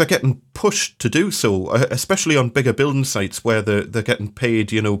 Because they're getting pushed to do so, especially on bigger building sites where they're getting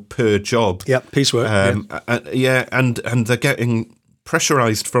paid, per job. Yep, piecework. And they're getting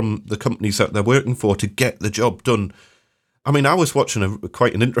pressurized from the companies that they're working for to get the job done. I mean, I was watching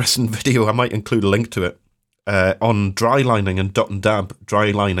quite an interesting video. I might include a link to it on dry lining and dot and dab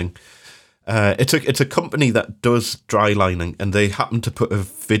dry lining. It's a company that does dry lining, and they happen to put a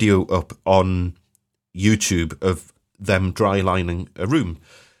video up on YouTube of them dry lining a room.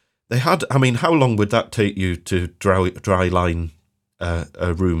 They had, I mean, how long would that take you to dry line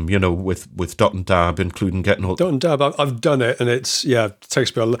a room, with dot and dab, including getting all... Dot and dab, I've done it, and it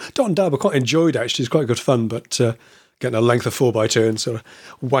takes me a lot. Dot and dab I quite enjoyed, actually. It's quite good fun, but getting a length of 4x2 and sort of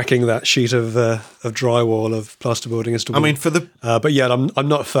whacking that sheet of drywall of plasterboard against the wall. I mean, but yeah, I'm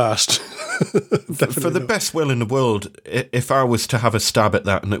not fast. For the best will in the world, if I was to have a stab at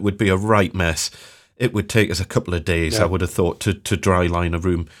that, and it would be a right mess, it would take us a couple of days, I would have thought, to dry line a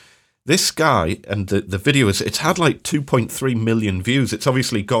room. This guy, and the video, it's had like 2.3 million views. It's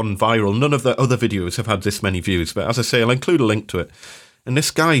obviously gone viral. None of the other videos have had this many views. But as I say, I'll include a link to it. And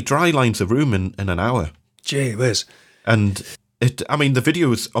this guy dry lines a room in an hour. Gee whiz. And the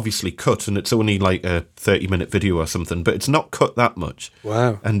video is obviously cut, and it's only like a 30-minute video or something, but it's not cut that much.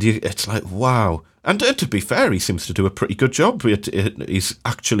 Wow. And it's like, wow. And to be fair, he seems to do a pretty good job. He's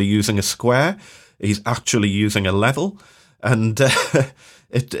actually using a square. He's actually using a level, and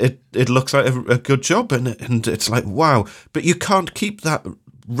it looks like a good job, and it's like, wow. But you can't keep that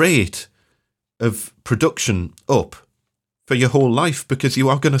rate of production up for your whole life, because you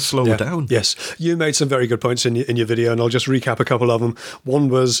are going to slow down. Yes, you made some very good points in your video, and I'll just recap a couple of them. One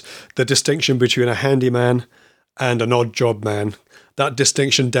was the distinction between a handyman and an odd job man. That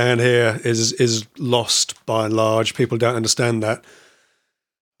distinction down here is lost by and large. People don't understand that.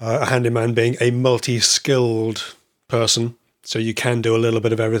 A handyman being a multi-skilled person, so you can do a little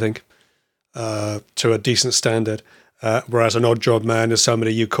bit of everything to a decent standard. Whereas an odd job man is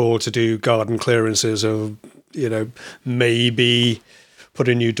somebody you call to do garden clearances, or maybe put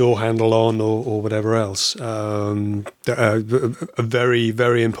a new door handle on, or whatever else. A very,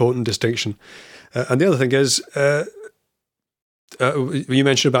 very important distinction. And the other thing is, you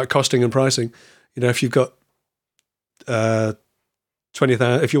mentioned about costing and pricing. If you've got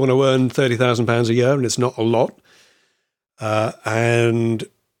 20,000, if you want to earn £30,000 a year, and it's not a lot, and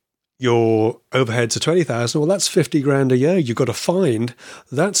your overheads are 20,000, well, that's 50 grand a year. You've got to find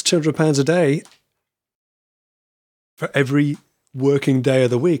that's £200 a day for every working day of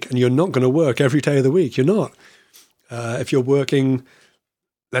the week, and you're not going to work every day of the week. You're not. If you're working,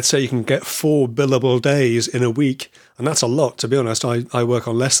 let's say you can get 4 billable days in a week, and that's a lot. To be honest, I work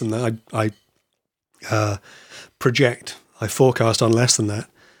on less than that. I forecast on less than that.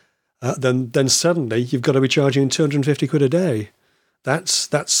 Then suddenly you've got to be charging 250 quid a day.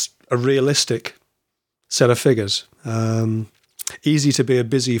 That's a realistic set of figures. Easy to be a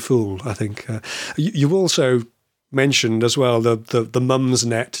busy fool, I think. You also mentioned as well the Mum's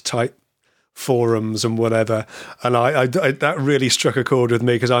Net type forums and whatever, and I that really struck a chord with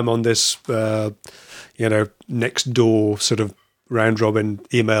me, because I'm on this next door sort of round robin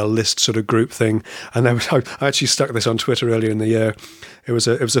email list sort of group thing, and I actually stuck this on Twitter earlier in the year. It was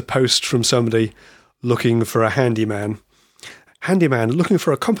a post from somebody looking for a handyman. Handyman, looking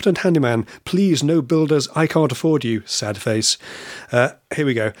for a competent handyman. Please, no builders, I can't afford you. Sad face. Here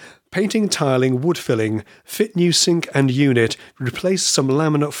we go. Painting, tiling, wood filling, fit new sink and unit, replace some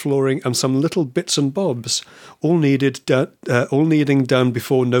laminate flooring and some little bits and bobs, all needing done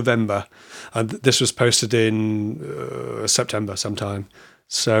before November. And this was posted in September sometime.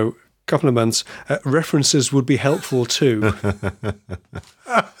 So a couple of months. References would be helpful too.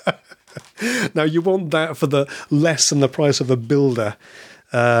 Now, you want that for the less than the price of a builder,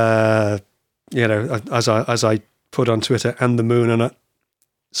 as I put on Twitter, and the moon, and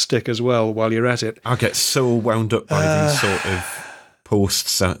stick as well while you're at it. I get so wound up by these sort of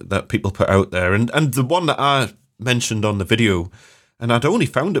posts that people put out there. And the one that I mentioned on the video, and I'd only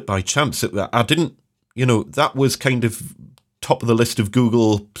found it by chance. I didn't, that was kind of top of the list of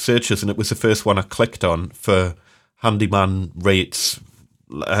Google searches, and it was the first one I clicked on for handyman rates,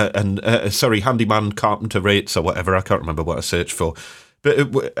 handyman carpenter rates or whatever. I can't remember what I searched for.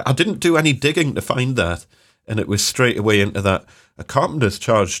 But I didn't do any digging to find that, and it was straight away into that. A carpenter's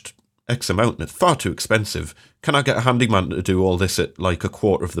charged X amount, and it's far too expensive. Can I get a handyman to do all this at like a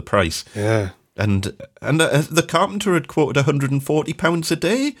quarter of the price? Yeah. And the carpenter had quoted £140 a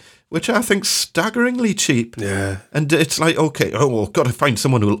day, which I think's staggeringly cheap. Yeah. And it's like, okay, got to find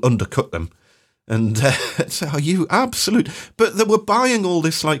someone who'll undercut them. And so you absolute. But they were buying all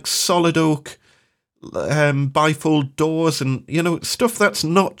this like solid oak bifold doors and, stuff that's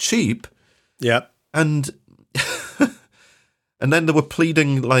not cheap. Yeah. And and then they were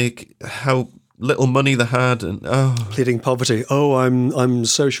pleading like how little money they had and pleading poverty. Oh, I'm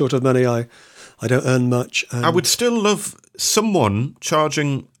so short of money. I don't earn much. I would still love someone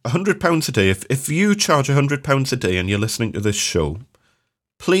charging £100 a day. If you charge £100 a day and you're listening to this show,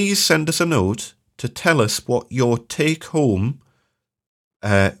 please send us a note to tell us what your take-home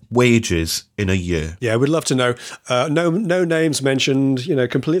wages in a year. Yeah, we'd love to know. No names mentioned,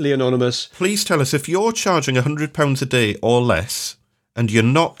 completely anonymous. Please tell us if you're charging £100 a day or less and you're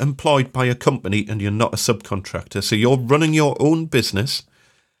not employed by a company and you're not a subcontractor, so you're running your own business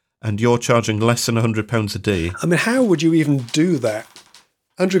and you're charging less than £100 a day. I mean, how would you even do that?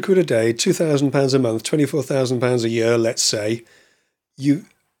 £100 a day, £2,000 a month, £24,000 a year, let's say. You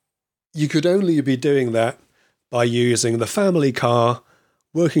could only be doing that by using the family car,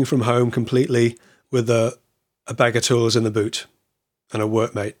 working from home completely with a bag of tools in the boot and a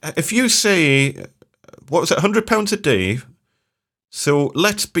workmate. If you say, what was it, £100 a day? So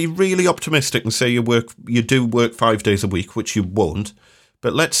let's be really optimistic and say you do work 5 days a week, which you won't.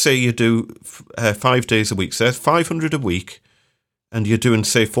 But let's say you do 5 days a week. So that's 500 a week, and you're doing,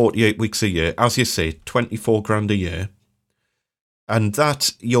 say, 48 weeks a year. As you say, 24 grand a year. And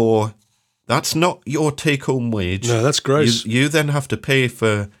that's not your take-home wage. No, that's gross. You then have to pay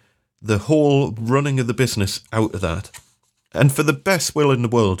for the whole running of the business out of that. And for the best will in the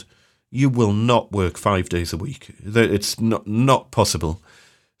world, you will not work 5 days a week. It's not possible.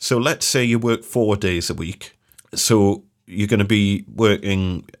 So let's say you work 4 days a week. So you're going to be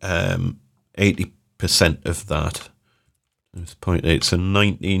working 80% of that. It's 0.8, so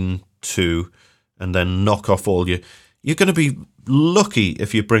 19.2, and then knock off all your... You're going to be lucky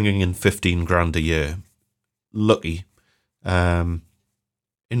if you're bringing in 15 grand a year. Lucky. In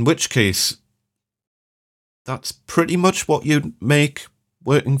which case, that's pretty much what you'd make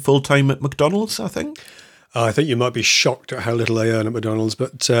working full-time at McDonald's, I think. I think you might be shocked at how little they earn at McDonald's,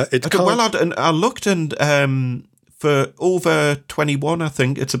 but it can't... Well, I looked, and for over 21, I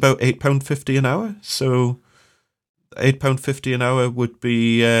think, it's about £8.50 an hour. So £8.50 an hour would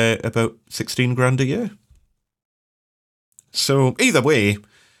be about 16 grand a year. So either way,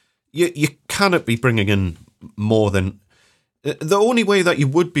 you cannot be bringing in more than... The only way that you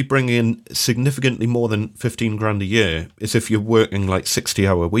would be bringing in significantly more than 15 grand a year is if you're working like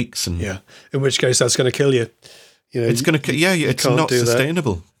 60-hour weeks. And yeah, in which case that's going to kill you. It's going to... Yeah, it's not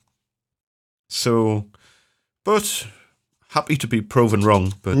sustainable. That. So, but happy to be proven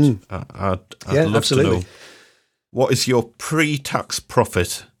wrong, but I'd love absolutely. to know, what is your pre-tax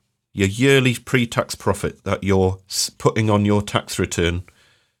profit, your yearly pre-tax profit that you're putting on your tax return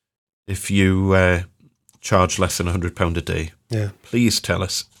if you charge less than £100 a day? Yeah. Please tell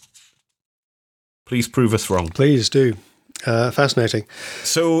us. Please prove us wrong. Please do. Fascinating.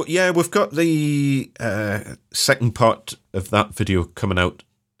 So, yeah, we've got the second part of that video coming out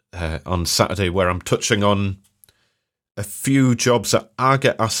on Saturday, where I'm touching on a few jobs that I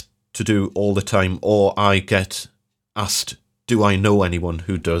get asked to do all the time, or I get asked, do I know anyone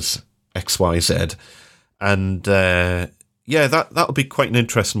who does X, Y, Z? And that'll be quite an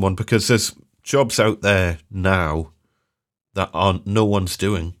interesting one, because there's jobs out there now that no one's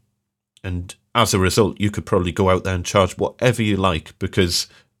doing. And as a result, you could probably go out there and charge whatever you like, because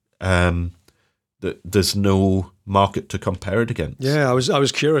there's no market to compare it against. Yeah, I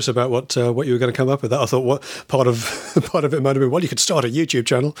was curious about what you were going to come up with. That I thought, what part of it might have been, well, you could start a YouTube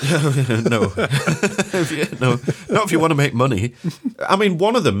channel. No, no, not if you want to make money. I mean,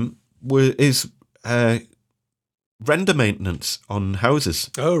 one of them is render maintenance on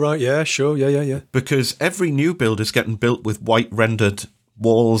houses. Oh right, yeah, sure, yeah. Because every new build is getting built with white rendered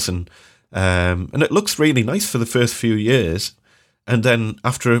walls, and it looks really nice for the first few years, and then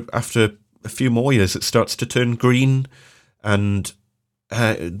after a few more years, it starts to turn green, and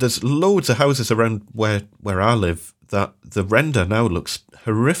there's loads of houses around where I live that the render now looks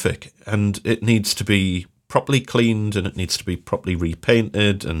horrific, and it needs to be properly cleaned and it needs to be properly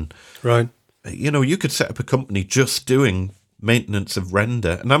repainted. And Right. you could set up a company just doing maintenance of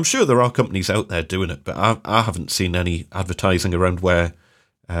render, and I'm sure there are companies out there doing it, but I haven't seen any advertising around where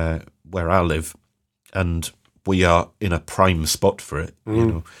I live, and we are in a prime spot for it.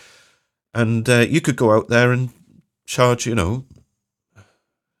 And you could go out there and charge,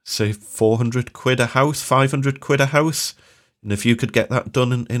 say 400 quid a house, 500 quid a house, and if you could get that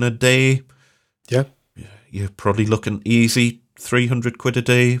done in a day, Yeah. you're probably looking easy 300 quid a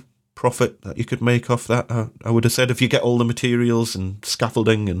day profit that you could make off that. I would have said, if you get all the materials and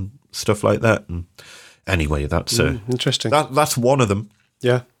scaffolding and stuff like that. And anyway, that's interesting. That's one of them.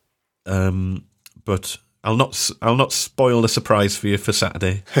 Yeah. But I'll not spoil the surprise for you for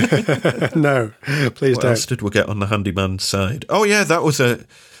Saturday. No, please What don't. else did we get on the handyman side? Oh yeah, that was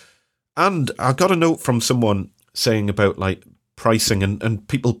and I got a note from someone saying about like pricing and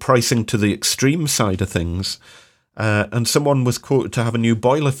people pricing to the extreme side of things. And someone was quoted to have a new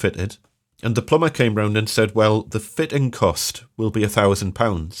boiler fitted, and the plumber came round and said, well, the fitting cost will be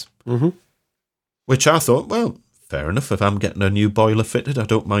 £1,000. Mm-hmm. Which I thought, well, fair enough. If I'm getting a new boiler fitted, I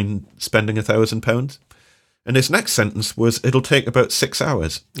don't mind spending £1,000. And his next sentence was, it'll take about 6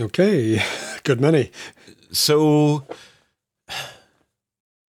 hours. Okay, good money. So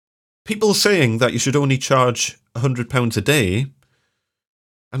people saying that you should only charge £100 a day,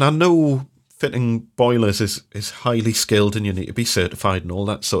 and I know fitting boilers is highly skilled and you need to be certified and all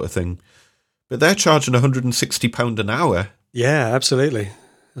that sort of thing, but they're charging £160 an hour. Yeah, absolutely.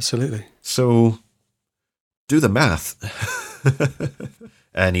 So do the math.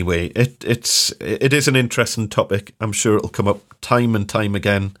 Anyway, it is an interesting topic. I'm sure it'll come up time and time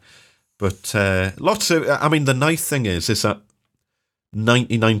again. But the nice thing is that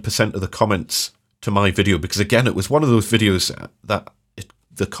 99% of the comments to my video, because again, it was one of those videos that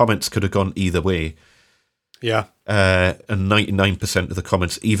the comments could have gone either way. Yeah. And 99% of the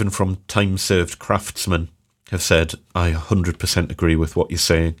comments, even from time-served craftsmen, have said, I 100% agree with what you're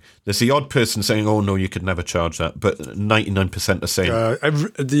saying. There's the odd person saying, oh, no, you could never charge that. But 99% are saying...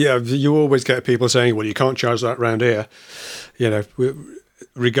 you always get people saying, well, you can't charge that round here.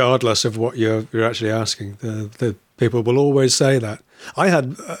 Regardless of what you're actually asking. The people will always say that. I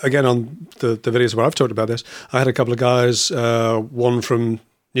had, again, on the videos where I've talked about this, I had a couple of guys, one from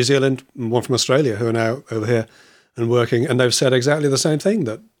New Zealand and one from Australia, who are now over here and working, and they've said exactly the same thing,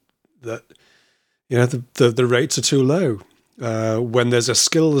 that the rates are too low. When there's a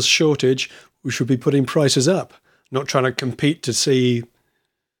skills shortage, we should be putting prices up, not trying to compete to see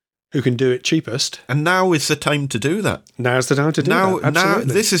who can do it cheapest. And now is the time to do that. Now's the time to do that. Absolutely.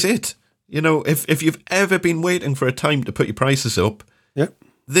 Now, this is it. If you've ever been waiting for a time to put your prices up, yep,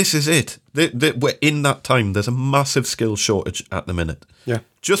 this is it. We're in that time. There's a massive skills shortage at the minute. Yeah.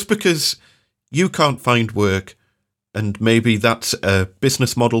 Just because you can't find work, and maybe that's a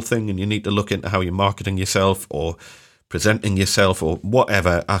business model thing and you need to look into how you're marketing yourself or presenting yourself or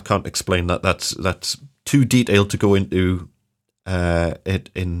whatever. I can't explain that. That's too detailed to go into it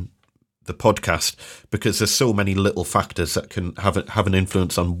in the podcast, because there's so many little factors that can have an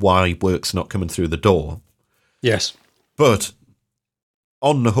influence on why work's not coming through the door. Yes. But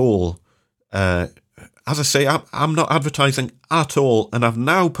on the whole, as I say, I'm not advertising at all, and I've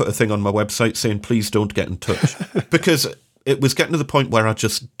now put a thing on my website saying please don't get in touch, because it was getting to the point where I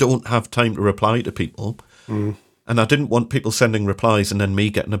just don't have time to reply to people, and I didn't want people sending replies and then me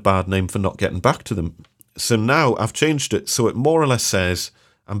getting a bad name for not getting back to them. So now I've changed it so it more or less says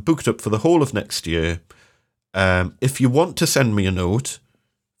I'm booked up for the whole of next year. If you want to send me a note,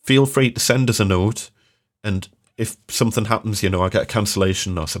 feel free to send us a note, and if something happens, I get a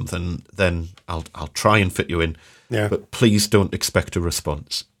cancellation or something, then I'll try and fit you in. Yeah. But please don't expect a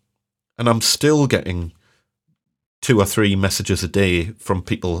response. And I'm still getting 2 or 3 messages a day from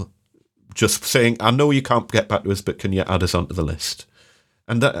people just saying, I know you can't get back to us, but can you add us onto the list?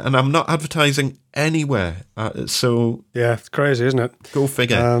 And I'm not advertising anywhere. So yeah, it's crazy, isn't it? Go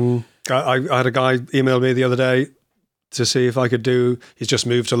figure. I had a guy email me the other day to see if I could do. He's just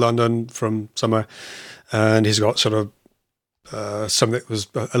moved to London from somewhere, and he's got sort of something that was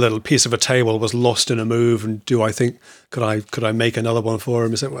a little piece of a table was lost in a move. And could I make another one for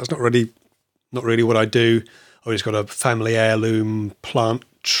him? He said, well, it's not really what I do. Or he's got a family heirloom plant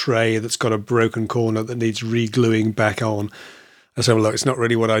tray that's got a broken corner that needs re-gluing back on. I said, well, look, it's not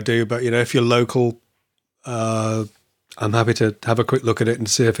really what I do, but, if you're local, I'm happy to have a quick look at it and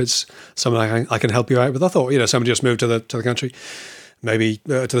see if it's something I can help you out with. I thought, somebody just moved to the country, maybe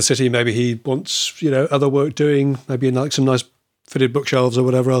to the city, maybe he wants, other work doing, maybe in like some nice fitted bookshelves or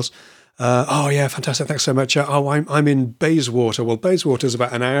whatever else. Oh yeah, fantastic! Thanks so much. I'm in Bayswater. Well, Bayswater is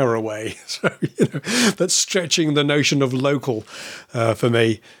about an hour away, so that's stretching the notion of local for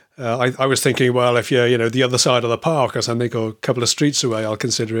me. I was thinking, well, if you're the other side of the park or something, or a couple of streets away, I'll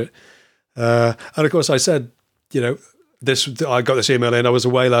consider it. And of course, I said, I got this email in. I was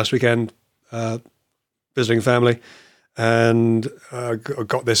away last weekend visiting family, and I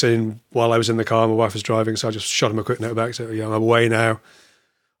got this in while I was in the car. My wife was driving, so I just shot him a quick note back. So I'm away now.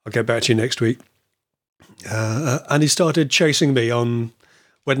 I'll get back to you next week. And he started chasing me on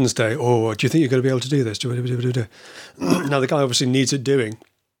Wednesday. Oh, do you think you're going to be able to do this? Now, the guy obviously needs it doing,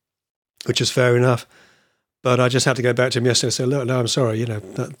 which is fair enough. But I just had to go back to him yesterday and say, look, no, I'm sorry.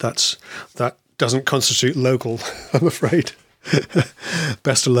 That doesn't constitute local, I'm afraid.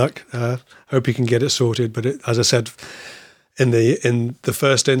 Best of luck. Hope you can get it sorted. But as I said, in the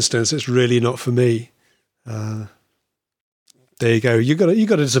first instance, it's really not for me. There you go. You got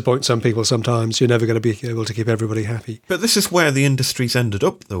to disappoint some people sometimes. You're never going to be able to keep everybody happy. But this is where the industry's ended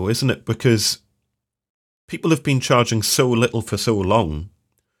up, though, isn't it? Because people have been charging so little for so long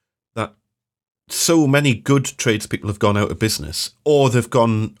that so many good tradespeople have gone out of business, or they've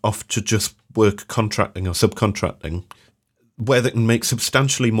gone off to just work contracting or subcontracting, where they can make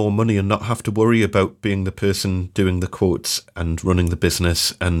substantially more money and not have to worry about being the person doing the quotes and running the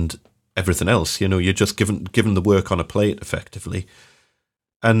business and everything else. You're just given the work on a plate effectively,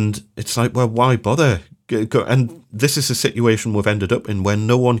 and it's like, well, why bother? And this is a situation we've ended up in where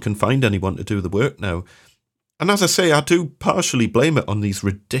no one can find anyone to do the work now. And as I say, I do partially blame it on these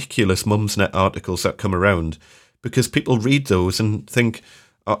ridiculous Mumsnet articles that come around, because people read those and think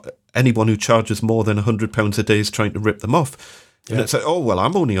anyone who charges more than £100 a day is trying to rip them off. And it's like, oh, well,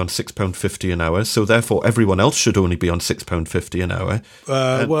 I'm only on £6.50 an hour, so therefore everyone else should only be on £6.50 an hour.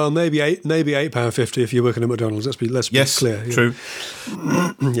 Well, maybe £8.50 if you're working at McDonald's. Let's be clear. True.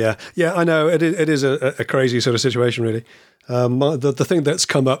 Yeah, I know. It is a crazy sort of situation, really. The thing that's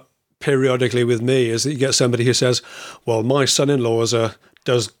come up periodically with me is that you get somebody who says, well, my son-in-law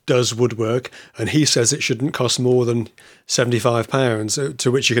does woodwork, and he says it shouldn't cost more than £75,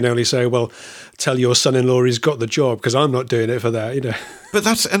 to which you can only say, well, tell your son-in-law he's got the job, because I'm not doing it for that, But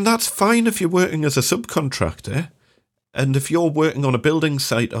that's fine if you're working as a subcontractor, and if you're working on a building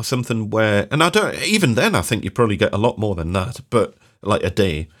site or something where, and even then I think you probably get a lot more than that, but like a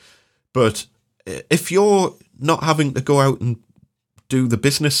day. But if you're not having to go out and do the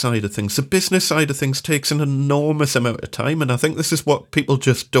business side of things. The business side of things takes an enormous amount of time, and I think this is what people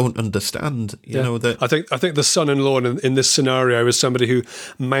just don't understand. That I think the son-in-law in this scenario is somebody who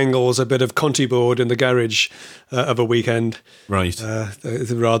mangles a bit of Conti board in the garage of a weekend, right?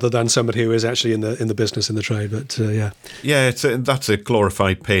 Rather than somebody who is actually in the business, in the trade. But that's a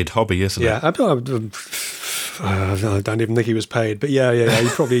glorified paid hobby, isn't it? Yeah, I don't even think he was paid, but yeah, he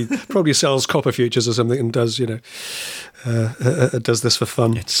probably sells copper futures or something and does does this for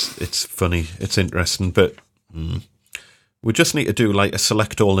fun. It's funny, it's interesting, but we just need to do like a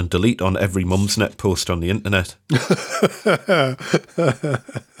select all and delete on every Mumsnet post on the internet.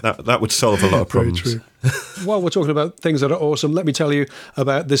 that would solve a lot of problems. Very true. While we're talking about things that are awesome, let me tell you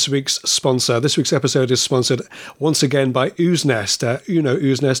about this week's sponsor. This week's episode is sponsored once again by Ooznest.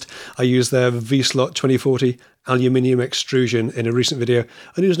 Ooznest. I used their V-Slot 2040 aluminium extrusion in a recent video,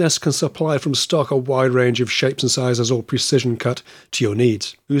 and Ooznest can supply from stock a wide range of shapes and sizes, all precision cut to your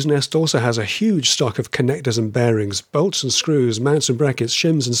needs. Ooznest also has a huge stock of connectors and bearings, bolts and screws, mounts and brackets,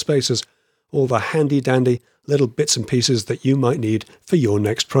 shims and spacers, all the handy-dandy little bits and pieces that you might need for your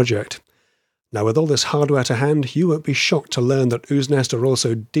next project. Now, with all this hardware to hand, you won't be shocked to learn that Ooznest are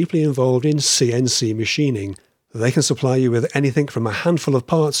also deeply involved in CNC machining. They can supply you with anything from a handful of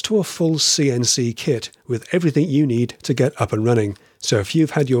parts to a full CNC kit, with everything you need to get up and running. So if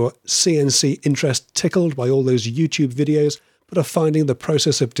you've had your CNC interest tickled by all those YouTube videos, but are finding the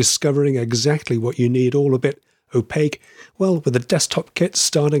process of discovering exactly what you need all a bit opaque, well, with a desktop kit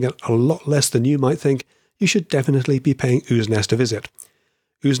starting at a lot less than you might think, you should definitely be paying Ooznest a visit.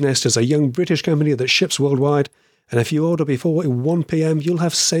 Ooznest is a young British company that ships worldwide, and if you order before 1 p.m, you'll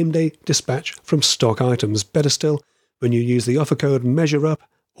have same-day dispatch from stock items. Better still, when you use the offer code MEASUREUP,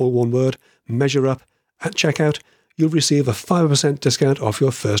 all one word, MEASUREUP, at checkout, you'll receive a 5% discount off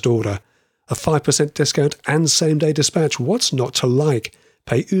your first order. A 5% discount and same-day dispatch. What's not to like?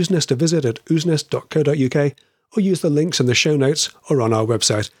 Pay Ooznest a visit at ooznest.co.uk or use the links in the show notes or on our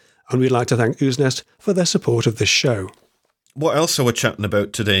website. And we'd like to thank Ooznest for their support of this show. What else are we chatting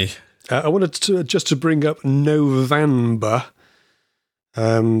about today? I wanted to bring up November.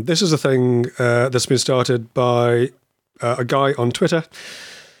 This is a thing that's been started by a guy on Twitter.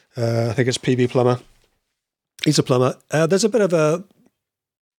 I think it's PB Plumber. He's a plumber. There's a bit of a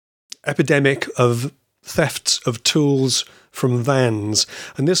epidemic of thefts of tools from vans,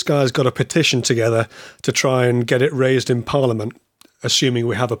 and this guy's got a petition together to try and get it raised in Parliament, assuming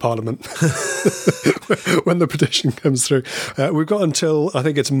we have a Parliament when the petition comes through. We've got until, I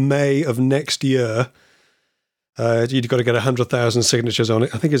think it's May of next year. You've got to get 100,000 signatures on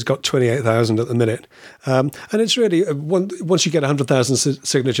it. I think it's got 28,000 at the minute. And it's really, once you get 100,000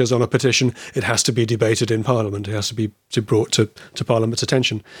 signatures on a petition, it has to be debated in Parliament. It has to be brought to Parliament's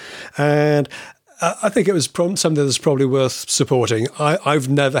attention. And I think it was something that's probably worth supporting. I've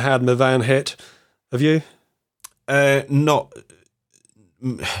never had my van hit. Have you? Not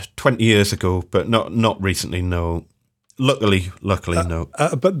 20 years ago, but not recently, no. Luckily, no.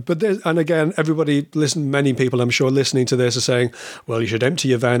 But there's, and again, everybody many people I'm sure listening to this are saying, well, you should empty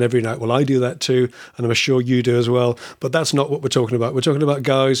your van every night. Well, I do that too, and I'm sure you do as well. But that's not what we're talking about. We're talking about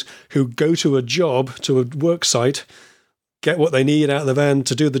guys who go to a job, to a work site, get what they need out of the van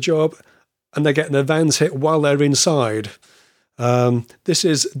to do the job, and they're getting their vans hit while they're inside. This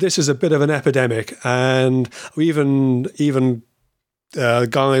is a bit of an epidemic, and even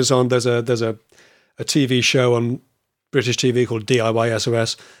guys on there's a TV show on British TV called DIY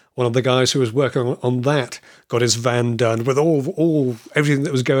SOS. One of the guys who was working on that got his van done with everything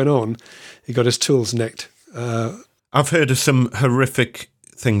that was going on. He got his tools nicked. I've heard of some horrific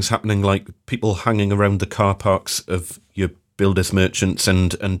things happening, like people hanging around the car parks of your builders merchants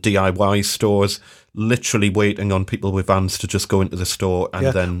and DIY stores, literally waiting on people with vans to just go into the store and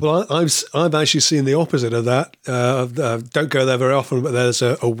then. Well, I've actually seen the opposite of that. Don't go there very often, but there's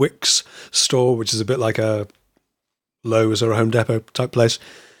a Wickes store, which is a bit like a Lowe's or a Home Depot type place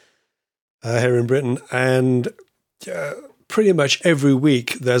here in Britain, and pretty much every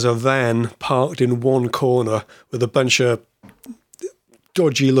week there's a van parked in one corner with a bunch of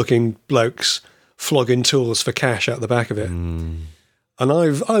dodgy looking blokes flogging tools for cash out the back of it. And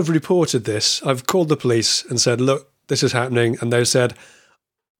I've reported this. I've called the police and said, look, this is happening. And they've said,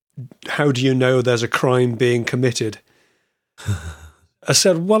 how do you know there's a crime being committed? I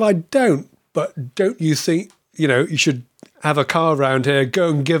said, well, I don't, but don't you think, you should have a car around here, go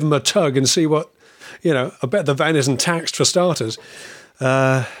and give them a tug and see what, I bet the van isn't taxed for starters.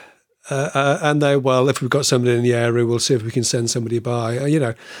 And if we've got somebody in the area, we'll see if we can send somebody by.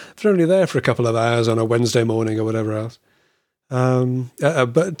 They're only there for a couple of hours on a Wednesday morning or whatever else.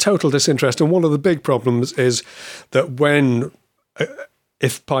 But total disinterest. And one of the big problems is that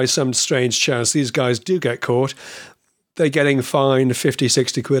if by some strange chance these guys do get caught, they're getting fined 50,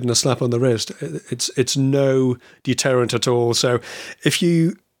 60 quid and a slap on the wrist. It's no deterrent at all. So if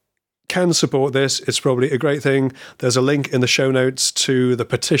you can support this, it's probably a great thing. There's a link in the show notes to the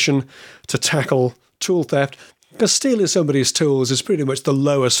petition to tackle tool theft, because stealing somebody's tools is pretty much the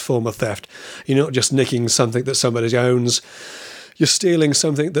lowest form of theft. You're not just nicking something that somebody owns. You're stealing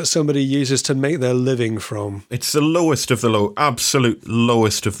something that somebody uses to make their living from. It's the lowest of the low, absolute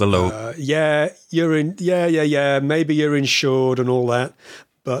lowest of the low. Maybe you're insured and all that,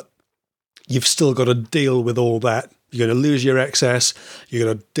 but you've still got to deal with all that. You're going to lose your excess. You're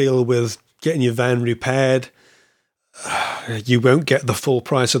going to deal with getting your van repaired. You won't get the full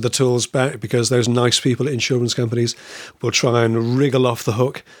price of the tools back because those nice people at insurance companies will try and wriggle off the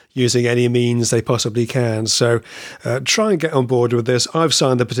hook using any means they possibly can. So try and get on board with this. I've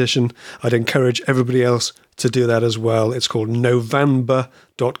signed the petition. I'd encourage everybody else to do that as well. It's called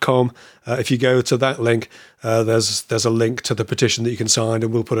November.com. If you go to that link, there's a link to the petition that you can sign,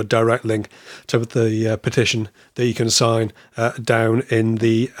 and we'll put a direct link to the petition that you can sign down in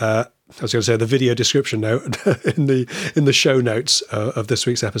the I was going to say the video description note in the show notes of this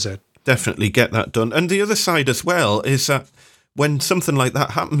week's episode. Definitely get that done. And the other side as well is that when something like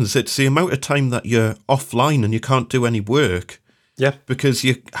that happens, it's the amount of time that you're offline and you can't do any work. Yeah. Because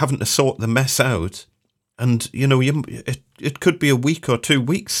you're having to sort the mess out. And, it could be a week or 2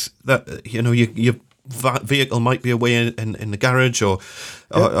 weeks that, your vehicle might be away in the garage or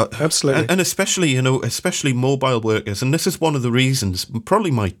absolutely. And especially mobile workers. And this is one of the reasons,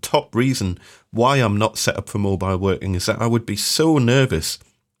 probably my top reason why I'm not set up for mobile working, is that I would be so nervous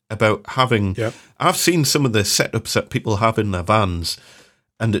about having. Yep. I've seen some of the setups that people have in their vans,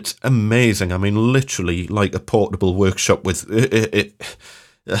 and it's amazing. I mean, literally like a portable workshop with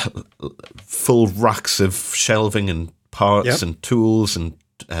full racks of shelving and parts and tools and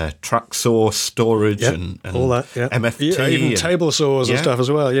track saw storage and all that, MFT, even table saws and stuff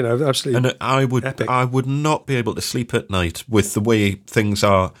as well. Absolutely. And I would not be able to sleep at night with the way things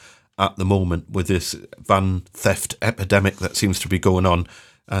are at the moment with this van theft epidemic that seems to be going on.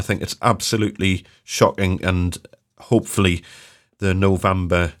 I think it's absolutely shocking, and hopefully the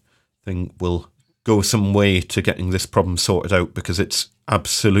November thing will go some way to getting this problem sorted out, because it's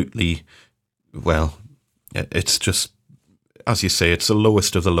absolutely, well, it's just, as you say, it's the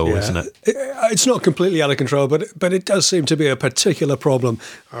lowest of the low, isn't it? It's not completely out of control, but it does seem to be a particular problem.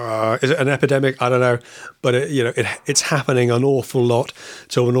 Is it an epidemic? I don't know, but it's happening an awful lot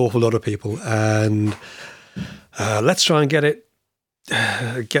to an awful lot of people, and let's try and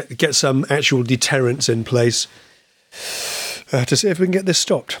get some actual deterrents in place to see if we can get this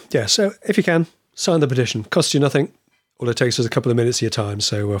stopped. Yeah, so if you can, sign the petition. Costs you nothing. All it takes is a couple of minutes of your time.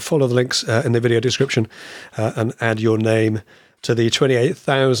 So follow the links in the video description and add your name to the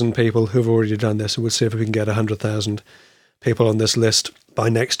 28,000 people who've already done this. And we'll see if we can get 100,000 people on this list by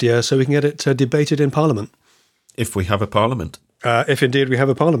next year, so we can get it debated in Parliament. If we have a Parliament. If indeed we have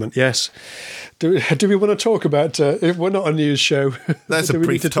a Parliament, yes. Do we want to talk about, if we're not a news show. That's a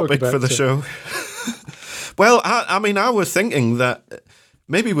brief topic for the show. Well, I mean, I was thinking that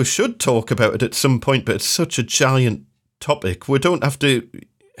maybe we should talk about it at some point, but it's such a giant topic. We don't have to,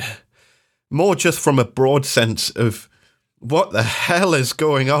 more just from a broad sense of what the hell is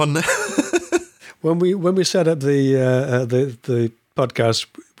going on. When we set up the podcast,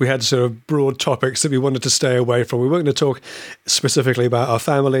 we had sort of broad topics that we wanted to stay away from. We weren't going to talk specifically about our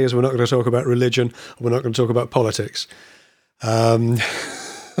families. We're not going to talk about religion. We're not going to talk about politics.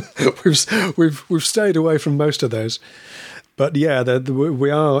 We've stayed away from most of those. But yeah, we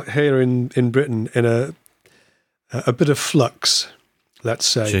are here in Britain in a bit of flux, let's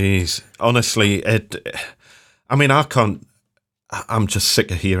say. Jeez, honestly, I'm just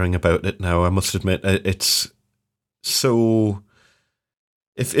sick of hearing about it now, I must admit. It's so...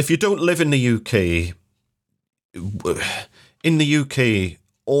 If you don't live in the UK,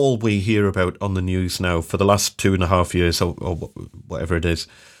 all we hear about on the news now for the last 2.5 years, or whatever it is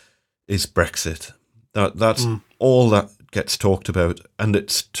Brexit. That's all that gets talked about, and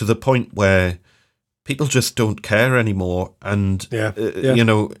it's to the point where people just don't care anymore, and you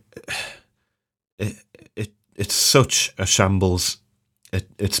know, it's such a shambles.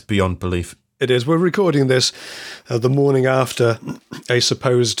 It's beyond belief. It is. We're recording this the morning after a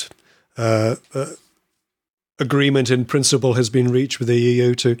supposed agreement in principle has been reached with the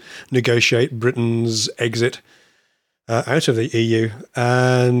EU to negotiate Britain's exit out of the EU,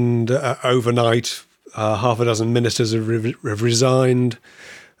 and overnight, half a dozen ministers have resigned.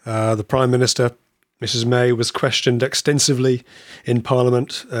 The Prime Minister, Mrs. May, was questioned extensively in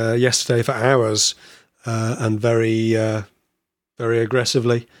Parliament yesterday for hours, and very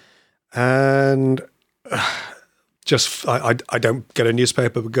aggressively. And just I don't get a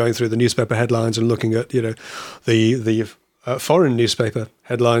newspaper, but going through the newspaper headlines and looking at the foreign newspaper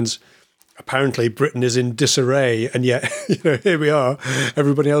headlines, apparently Britain is in disarray, and yet here we are.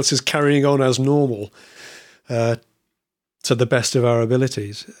 Everybody else is carrying on as normal, to the best of our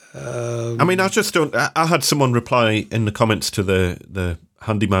abilities. I mean, I just don't. I had someone reply in the comments to the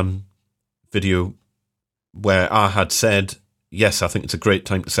handyman video where I had said, yes, I think it's a great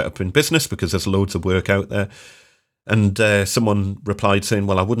time to set up in business because there's loads of work out there. And someone replied saying,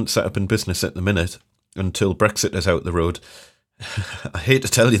 well, I wouldn't set up in business at the minute until Brexit is out the road. I hate to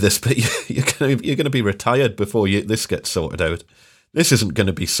tell you this, but you're going to be retired before this gets sorted out. This isn't going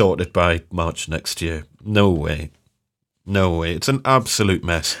to be sorted by March next year. No way. No way. It's an absolute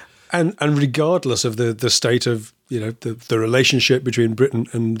mess. And regardless of the state of the relationship between Britain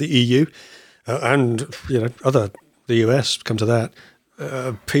and the EU, and the US, come to that,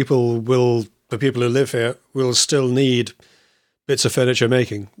 the people who live here will still need bits of furniture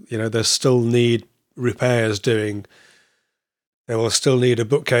making. They still need repairs doing. They will still need a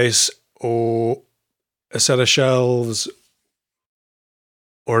bookcase or a set of shelves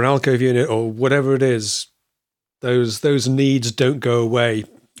or an alcove unit or whatever it is. Those needs don't go away.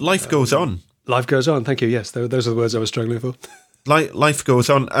 Life goes on. Life goes on. Thank you. Yes, those are the words I was struggling for. Life goes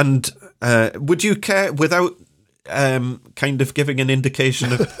on. And would you care, without kind of giving an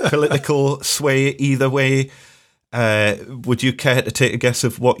indication of political sway either way, would you care to take a guess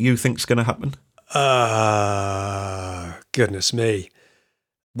of what you think's going to happen? Goodness me.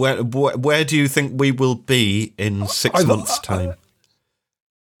 Where do you think we will be in 6 months' time?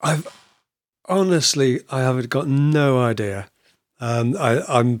 I haven't got no idea.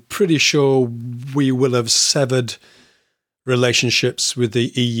 I'm pretty sure we will have severed relationships with the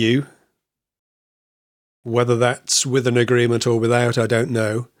EU. Whether that's with an agreement or without, I don't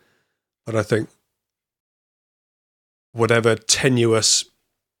know. But I think whatever tenuous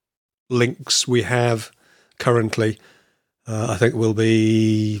links we have currently, I think will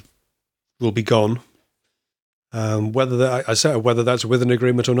be gone. Whether that's with an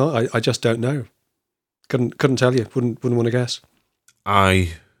agreement or not, I just don't know. Couldn't tell you. Wouldn't want to guess.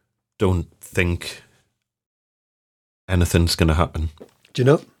 I don't think anything's going to happen. Do you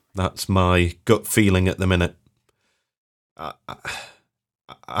know? That's my gut feeling at the minute.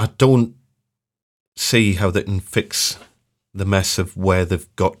 I don't see how they can fix the mess of where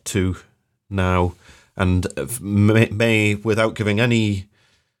they've got to now. And May, without giving any,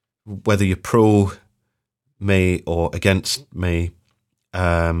 whether you're pro May or against May,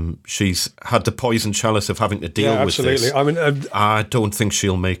 she's had the poison chalice of having to deal with this. I mean, I don't think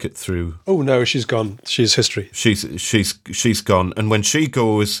she'll make it through. Oh no, she's gone. She's history. She's gone. And when she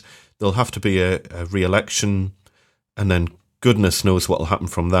goes, there'll have to be a re-election, and then goodness knows what will happen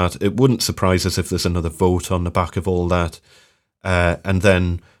from that. It wouldn't surprise us if there's another vote on the back of all that. And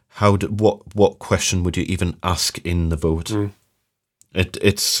then what question would you even ask in the vote?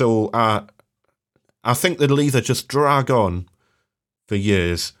 It's so. I think they'll either just drag on for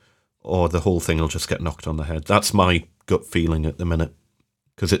years, or the whole thing will just get knocked on the head. That's my gut feeling at the minute,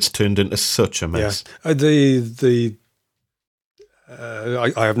 because it's turned into such a mess. Yeah.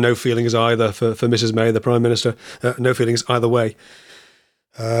 I have no feelings either for Mrs. May, the Prime Minister. No feelings either way.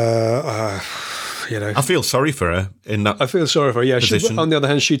 I feel sorry for her in that. I feel sorry for her. Yeah. Position. On the other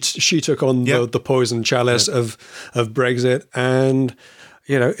hand, she took on the poison chalice of Brexit, and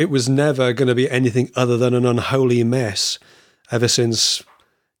it was never going to be anything other than an unholy mess ever since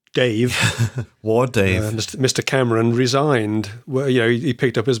Dave, Mr. Cameron, resigned. Well, he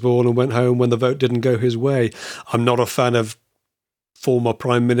picked up his ball and went home when the vote didn't go his way. I'm not a fan of former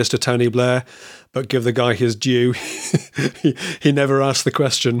Prime Minister Tony Blair, but give the guy his due. he never asked the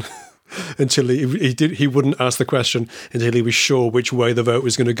question until he wouldn't ask the question until he was sure which way the vote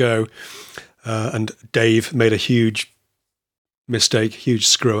was going to go. And Dave made a huge mistake, huge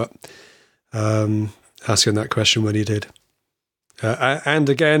screw up, asking that question when he did. And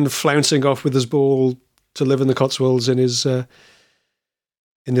again, flouncing off with his ball to live in the Cotswolds in his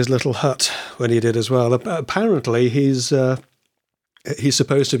little hut when he did as well. Apparently, he's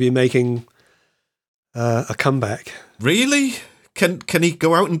supposed to be making a comeback. Really? Can he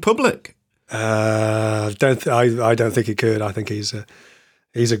go out in public? I don't think he could. I think he's a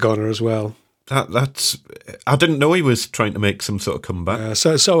goner as well. That's. I didn't know he was trying to make some sort of comeback.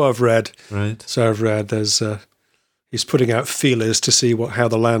 So I've read. Right. So I've read. There's. He's putting out feelers to see how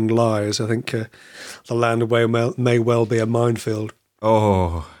the land lies. I think the land may well be a minefield.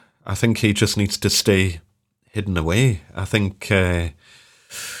 Oh, I think he just needs to stay hidden away. I think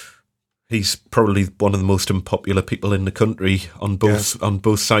he's probably one of the most unpopular people in the country on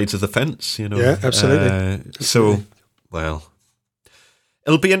both sides of the fence. Yeah, absolutely. So, well,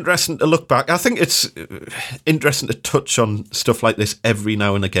 it'll be interesting to look back. I think it's interesting to touch on stuff like this every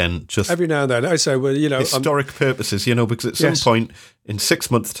now and again. Just every now and then. I say, well, historic purposes, because at some point in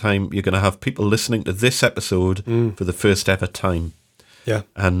 6 months' time, you're going to have people listening to this episode for the first ever time. Yeah.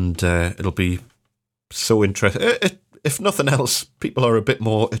 And it'll be so interesting. If nothing else, people are a bit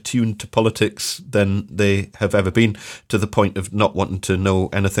more attuned to politics than they have ever been, to the point of not wanting to know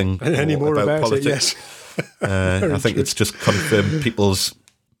anything more about politics. It, yes. I think it's just confirmed people's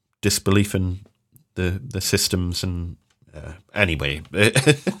disbelief in the systems. And anyway,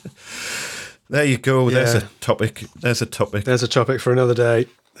 there you go. Yeah. There's a topic. There's a topic for another day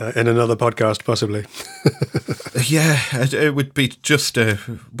in another podcast, possibly. Yeah, it would be just.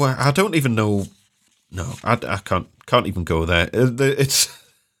 Well, I don't even know. No, I can't even go there. It's.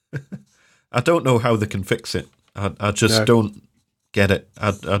 I don't know how they can fix it. I just don't get it.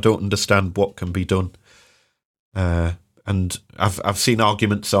 I don't understand what can be done. And I've seen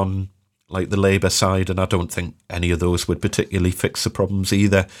arguments on like the Labour side, and I don't think any of those would particularly fix the problems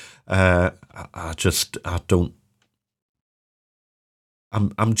either. I don't.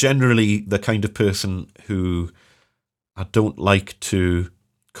 I'm generally the kind of person who I don't like to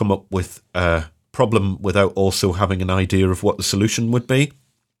come up with a problem without also having an idea of what the solution would be.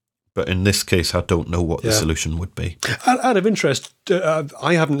 But in this case, I don't know what the solution would be. Out of interest,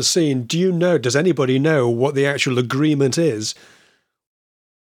 I haven't seen. Does anybody know what the actual agreement is?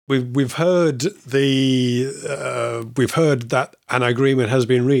 We've heard that an agreement has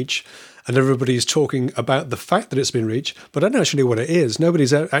been reached, and everybody's talking about the fact that it's been reached, but I don't actually know what it is.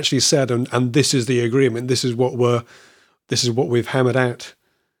 Nobody's actually said, and this is the agreement. This is what we've hammered out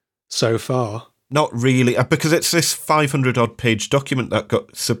so far. Not really, because it's this 500-odd page document that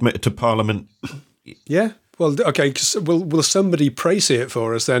got submitted to Parliament. Yeah, well, okay, will somebody praise it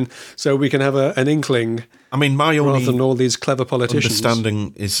for us then, so we can have an inkling? I mean, my only rather than all these clever politicians.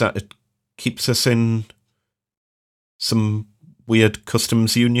 Understanding is that it keeps us in some weird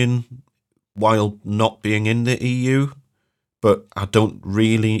customs union while not being in the EU, but I don't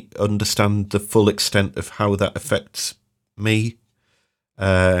really understand the full extent of how that affects me.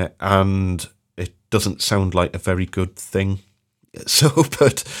 and it doesn't sound like a very good thing. So,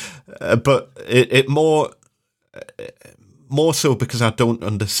 but it more so because I don't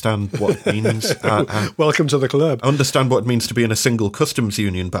understand what it means. Welcome to the club. I understand what it means to be in a single customs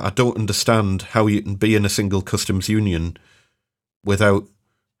union, but I don't understand how you can be in a single customs union without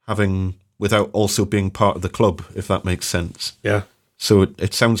also being part of the club, if that makes sense. Yeah. So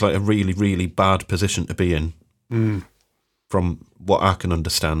it sounds like a really, really bad position to be in, from what I can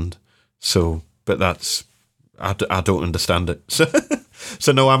understand. So, but that's I don't understand it.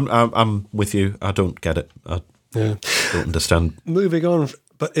 So no, I'm with you. I don't get it. I don't understand. Moving on,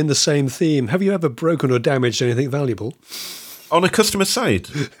 but in the same theme, have you ever broken or damaged anything valuable? On a customer side?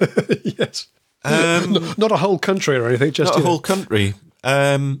 Yes. Not a whole country or anything, just not a whole country.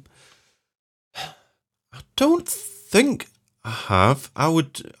 I don't think I have. I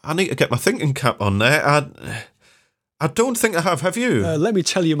need to get my thinking cap on there. I don't think I have. Have you? Let me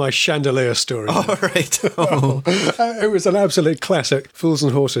tell you my chandelier story. All right. Oh. It was an absolute classic Fools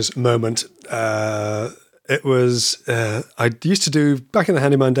and Horses moment. It was, I used to do, back in the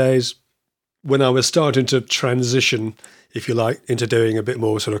handyman days, when I was starting to transition, if you like, into doing a bit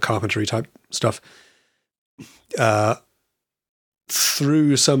more sort of carpentry type stuff,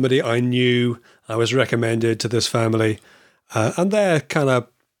 through somebody I knew, I was recommended to this family, and they're kind of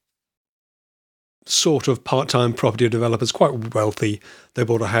sort of part-time property developers, quite wealthy. They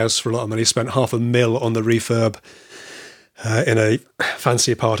bought a house for a lot of money, spent $500,000 on the refurb in a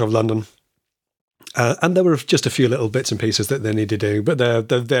fancy part of London. And there were just a few little bits and pieces that they needed doing, but they're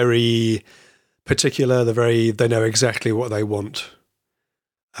very particular. They know exactly what they want.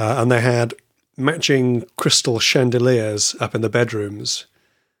 And they had matching crystal chandeliers up in the bedrooms.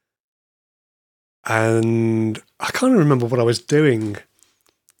 And I can't remember what I was doing.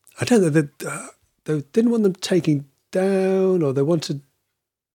 I don't know. They didn't want them taking down, or they wanted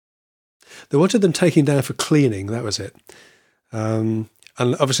them taking down for cleaning. That was it. And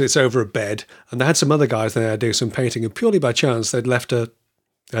obviously it's over a bed. And they had some other guys there doing some painting, and purely by chance they'd left a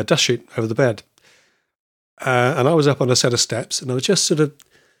dust sheet over the bed. And I was up on a set of steps, and I was just I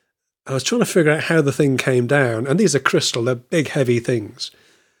was trying to figure out how the thing came down. And these are crystal; they're big, heavy things.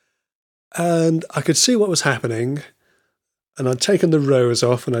 And I could see what was happening. And I'd taken the rose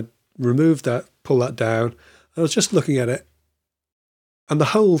off, and I'd removed that, pulled that down. I was just looking at it, and the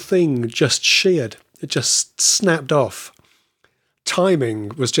whole thing just sheared. It just snapped off. Timing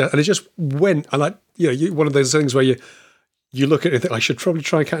was just, and it just went. And one of those things where you look at it and think, I should probably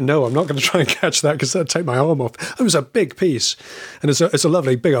try and catch. No, I'm not going to try and catch that because that'd take my arm off. It was a big piece, and it's a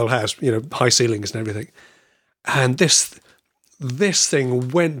lovely big old house, high ceilings and everything. And this thing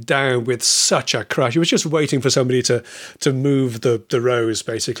went down with such a crash. It was just waiting for somebody to move the rose,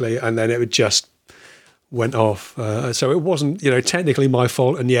 basically, and then it would just went off. So it wasn't, technically my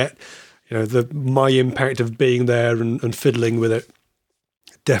fault, and yet, my impact of being there and fiddling with it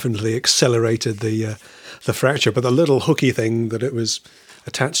definitely accelerated the fracture. But the little hooky thing that it was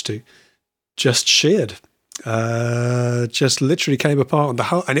attached to just sheared. Just literally came apart,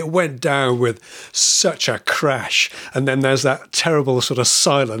 and it went down with such a crash. And then there's that terrible sort of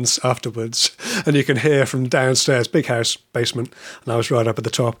silence afterwards, and you can hear from downstairs, big house, basement, and I was right up at the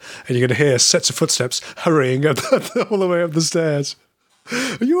top, and you can hear sets of footsteps hurrying all the way up the stairs.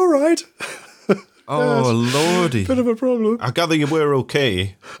 Are you all right? Oh, yes. Lordy. Bit of a problem. I gather you were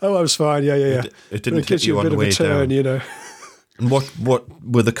okay. Oh, I was fine, yeah. It didn't hit you on the way down. And what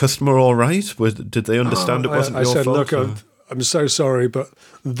were the customer all right? Did they understand it wasn't your fault? I said, look, I'm so sorry, but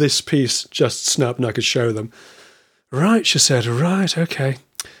this piece just snapped, and I could show them. Right, she said, right, okay.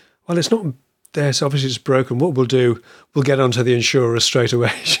 Well, it's not there, so obviously it's broken. What we'll do, we'll get onto the insurer straight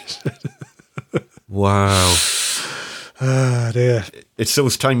away, she said. Wow. Ah, dear. It's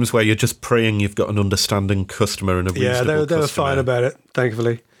those times where you're just praying you've got an understanding customer and a reasonable customer. Yeah, they were fine about it,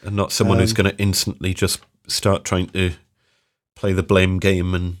 thankfully. And not someone who's going to instantly just start trying to play the blame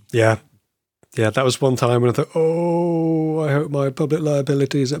game. And yeah, that was one time when I thought, oh, I hope my public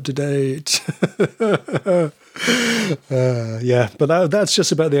liability is up to date. But that's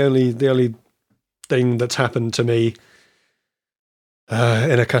just about the only thing that's happened to me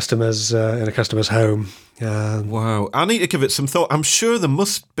in a customer's home. Wow, I need to give it some thought. I'm sure there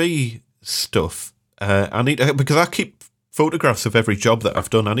must be stuff. Because I keep photographs of every job that I've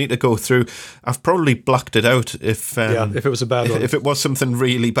done. I need to go through. I've probably blacked it out if it was a bad one. If it was something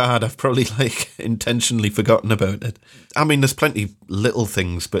really bad, I've probably intentionally forgotten about it. I mean, there's plenty little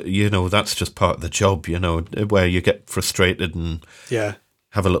things, but that's just part of the job. Where you get frustrated and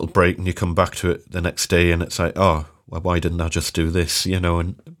have a little break, and you come back to it the next day, and it's like, oh, well, why didn't I just do this?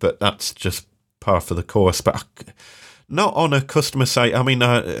 But that's just par for the course. But not on a customer site. I mean,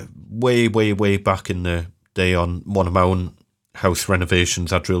 way back in the day on one of my own house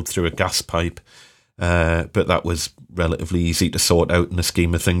renovations, I drilled through a gas pipe, but that was relatively easy to sort out in the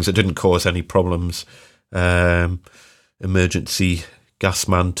scheme of things. It didn't cause any problems. Emergency gas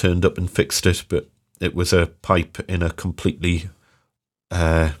man turned up and fixed it, but it was a pipe in a completely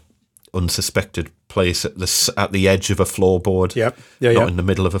unsuspected place at the edge of a floorboard. Not in the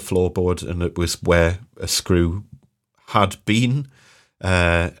middle of a floorboard, and it was where a screw had been,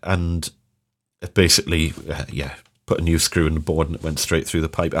 and it basically, put a new screw in the board and it went straight through the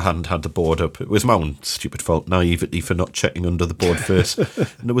pipe. I hadn't had the board up. It was my own stupid fault, naivety for not checking under the board first. And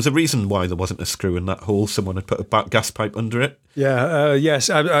there was a reason why there wasn't a screw in that hole. Someone had put a gas pipe under it. Yes.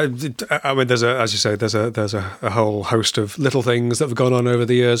 I mean, there's a whole host of little things that have gone on over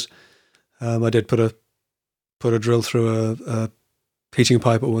the years. I did put a drill through a heating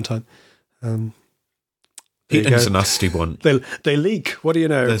pipe at one time. Heating's a nasty one. They leak. What do you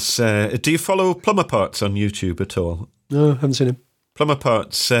know? Do you follow Plumber Parts on YouTube at all? No, I haven't seen him. Plumber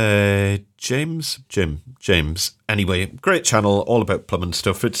Parts, James. Anyway, great channel, all about plumbing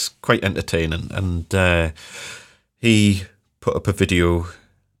stuff. It's quite entertaining. And he put up a video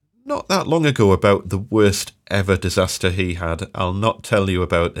not that long ago about the worst ever disaster he had. I'll not tell you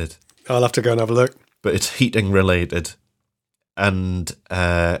about it. I'll have to go and have a look. But it's heating related. And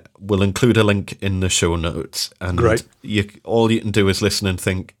we'll include a link in the show notes. And great. All you can do is listen and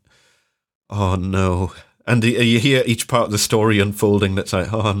think, oh no. And you hear each part of the story unfolding that's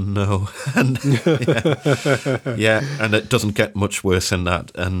like, oh no. And and it doesn't get much worse than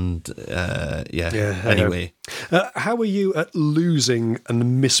that. And anyway. How are you at losing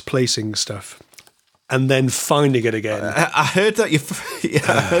and misplacing stuff? And then finding it again? I heard that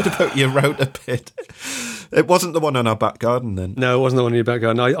I heard about your router bit. It wasn't the one on our back garden then. No, it wasn't the one in your back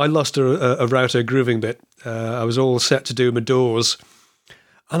garden. I lost a router grooving bit. I was all set to do my doors,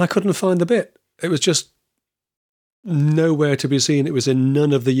 and I couldn't find the bit. It was just nowhere to be seen. It was in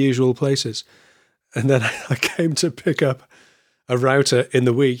none of the usual places. And then I came to pick up a router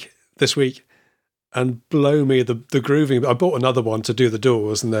this week, and blow me the grooving. I bought another one to do the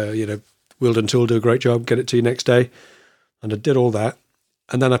doors, and Wilden Tool do a great job, get it to you next day. And I did all that.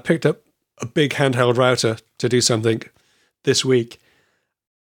 And then I picked up a big handheld router to do something this week.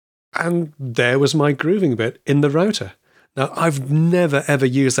 And there was my grooving bit in the router. Now, I've never, ever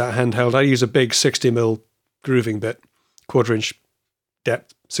used that handheld. I use a big 60mm grooving bit, 1/4 inch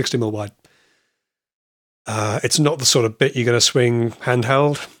depth, 60mm wide. It's not the sort of bit you're going to swing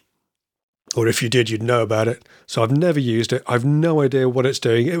handheld. Or if you did, you'd know about it. So I've never used it. I've no idea what it's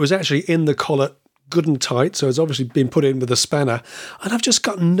doing. It was actually in the collet, good and tight, so it's obviously been put in with a spanner, and I've just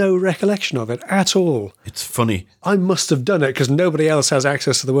got no recollection of it at all. It's funny. I must have done it because nobody else has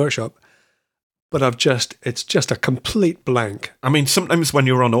access to the workshop. But it's just a complete blank. I mean, sometimes when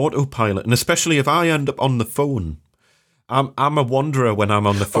you're on autopilot, and especially if I end up on the phone, I'm a wanderer when I'm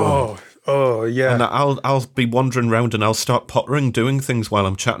on the phone. Oh, yeah. And I'll be wandering around and I'll start pottering, doing things while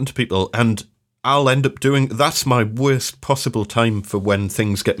I'm chatting to people, and I'll end up that's my worst possible time for when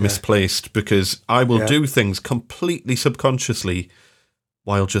things get misplaced, because I will do things completely subconsciously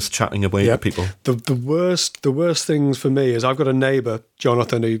while just chatting away to people. The worst things for me is I've got a neighbour,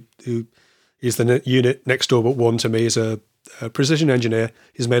 Jonathan, who is the unit next door but one to me. He's a precision engineer.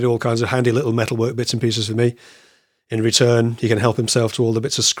 He's made all kinds of handy little metalwork bits and pieces for me. In return, he can help himself to all the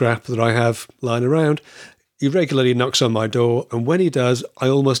bits of scrap that I have lying around. He regularly knocks on my door, and when he does, I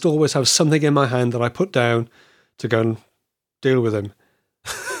almost always have something in my hand that I put down to go and deal with him.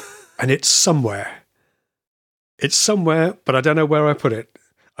 And it's somewhere. It's somewhere, but I don't know where I put it.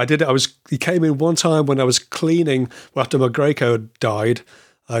 He came in one time when I was cleaning, after my Graco died.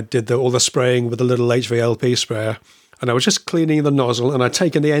 I did all the spraying with a little HVLP sprayer, and I was just cleaning the nozzle, and I'd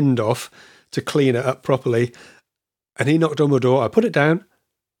taken the end off to clean it up properly. And he knocked on my door. I put it down,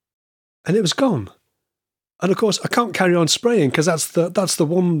 and it was gone. And of course, I can't carry on spraying because that's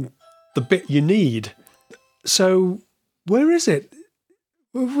the bit you need. So where is it?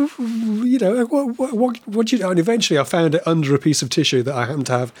 What do you know? And eventually, I found it under a piece of tissue that I happened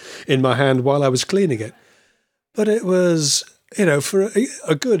to have in my hand while I was cleaning it. But it was, for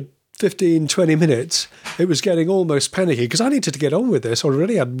a good 15, 20 minutes, it was getting almost panicky because I needed to get on with this. I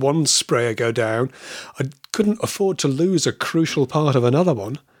already had one sprayer go down. I couldn't afford to lose a crucial part of another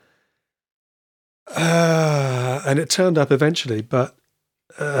one. And it turned up eventually. But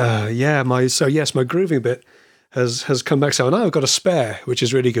my grooving bit has come back. So now I've got a spare, which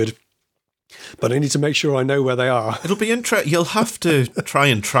is really good. But I need to make sure I know where they are. It'll be interesting. You'll have to try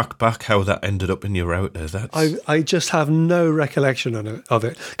and track back how that ended up in your router. I just have no recollection of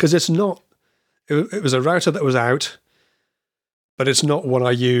it because it's not. It was a router that was out. but it's not one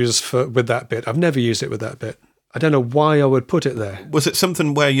I use with that bit. I've never used it with that bit. I don't know why I would put it there. Was it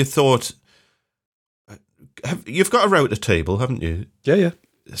something where you thought, you've got a router table, haven't you? Yeah.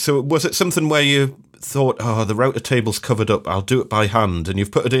 So was it something where you thought, oh, the router table's covered up, I'll do it by hand, and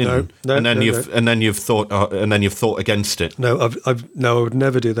you've put it in, and then you've thought against it? No, I would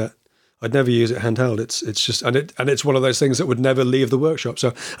never do that. I'd never use it handheld. It's just and it's one of those things that would never leave the workshop.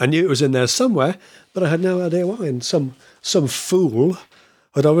 So I knew it was in there somewhere, but I had no idea why. And some fool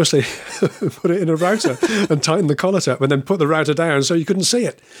had obviously put it in a router and tightened the collet up, and then put the router down so you couldn't see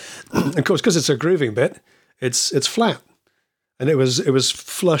it. Of course, because it's a grooving bit, it's flat, and it was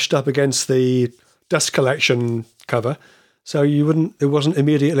flushed up against the dust collection cover, so it wasn't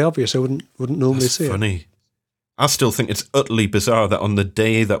immediately obvious. I wouldn't normally see it. Funny. I still think it's utterly bizarre that on the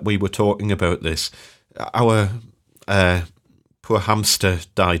day that we were talking about this, our poor hamster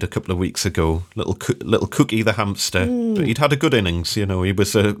died a couple of weeks ago. Little Cookie the hamster. But he'd had a good innings, He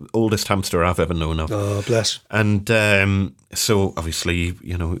was the oldest hamster I've ever known of. Oh, bless. And so obviously,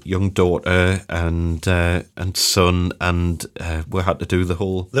 young daughter and son, and we had to do the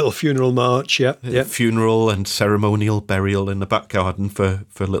whole little funeral march, yeah. Funeral and ceremonial burial in the back garden for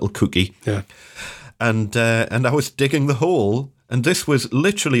little Cookie. Yeah. And I was digging the hole, and this was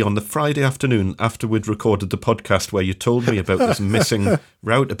literally on the Friday afternoon after we'd recorded the podcast where you told me about this missing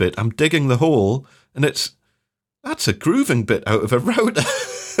router bit. I'm digging the hole, and that's a grooving bit out of a router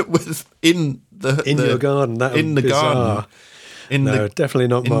in your garden. That in the bizarre. Garden. Definitely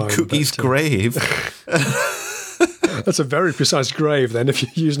not mine. In Cookie's grave. That's a very precise grave then, if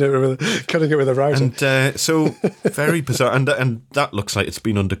you're using it cutting it with a router. And so very bizarre, and that looks like it's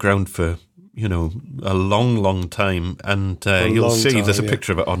been underground for a long time, and you'll see there's a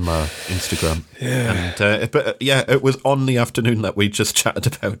picture of it on my Instagram. Yeah. And but it was on the afternoon that we just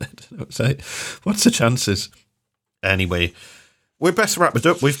chatted about it. I was like, what's the chances? Anyway, we're best wrap it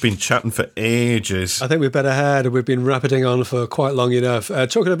up. We've been chatting for ages. I think we've better head. We've been rapiding on for quite long enough.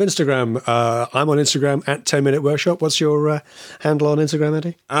 Talking of Instagram, I'm on Instagram at 10 Minute Workshop. What's your handle on Instagram,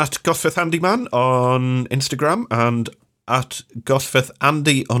 Eddie? At Gosforth Handyman on Instagram and at Gosforth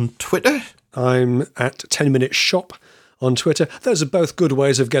Andy on Twitter. I'm at 10 Minute Shop on Twitter. Those are both good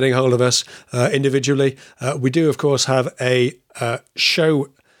ways of getting hold of us individually. We do, of course, have a show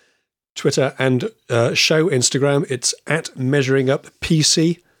Twitter and show Instagram. It's at Measuring Up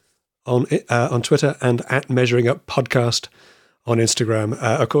PC on Twitter and at Measuring Up Podcast on Instagram.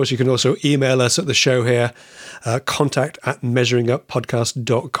 Of course, you can also email us at the show here,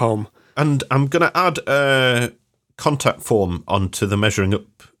 contact@measuringuppodcast.com. And I'm going to add a contact form onto the Measuring Up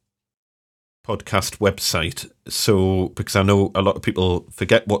podcast website, because I know a lot of people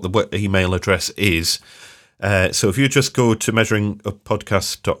forget what the email address is. So if you just go to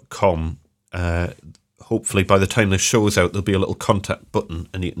measuringuppodcast.com, hopefully by the time this show's out, there'll be a little contact button,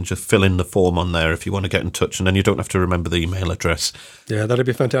 and you can just fill in the form on there if you want to get in touch, and then you don't have to remember the email address. Yeah, that'd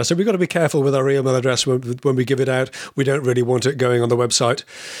be fantastic. We've got to be careful with our email address when we give it out. We don't really want it going on the website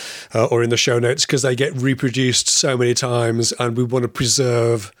or in the show notes, because they get reproduced so many times, and we want to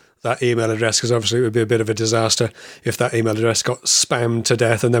preserve that email address, because obviously it would be a bit of a disaster if that email address got spammed to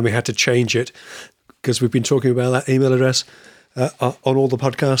death and then we had to change it, because we've been talking about that email address on all the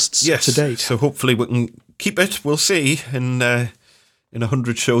podcasts to date. So hopefully we can keep it. We'll see in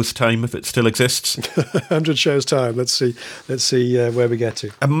 100 shows' time if it still exists. 100 shows' time. Let's see where we get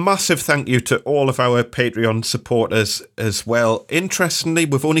to. A massive thank you to all of our Patreon supporters as well. Interestingly,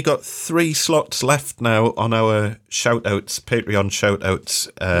 we've only got 3 slots left now on our shout-outs, Patreon shout-outs.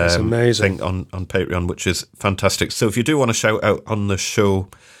 That's amazing. Thing on Patreon, which is fantastic. So if you do want to shout out on the show,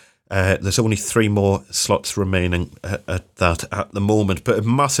 there's only 3 more slots remaining at that at the moment. But a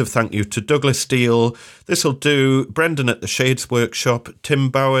massive thank you to Douglas Steele, This'll Do, Brendan at the Shades Workshop, Tim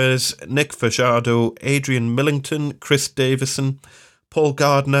Bowers, Nick Fajardo, Adrian Millington, Chris Davison, Paul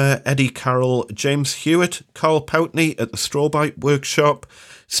Gardner, Eddie Carroll, James Hewitt, Carl Poutney at the Strawbite Workshop,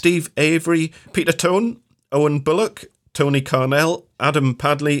 Steve Avery, Peter Tone, Owen Bullock, Tony Carnell, Adam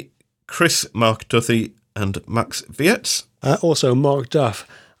Padley, Chris Mark Duthie, and Max Vietz. Also Mark Duff,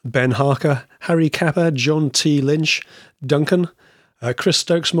 Ben Harker, Harry Capper, John T. Lynch, Duncan, Chris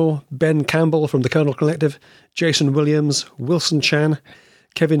Stokesmore, Ben Campbell from the Colonel Collective, Jason Williams, Wilson Chan,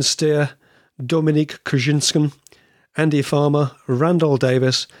 Kevin Steer, Dominique Kujinskin, Andy Farmer, Randall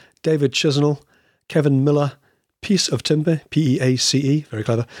Davis, David Chisnell, Kevin Miller, Piece of Timber, Peace, very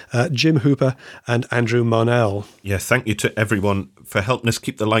clever, Jim Hooper and Andrew Marnell. Yeah, thank you to everyone for helping us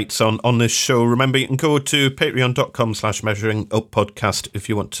keep the lights on this show. Remember, you can go to patreon.com/measuringuppodcast if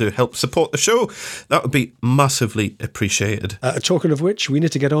you want to help support the show. That would be massively appreciated. Talking of which, we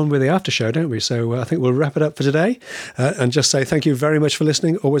need to get on with the after show, don't we? So I think we'll wrap it up for today and just say thank you very much for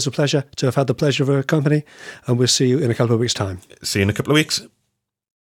listening. Always a pleasure to have had the pleasure of your company, and we'll see you in a couple of weeks' time. See you in a couple of weeks.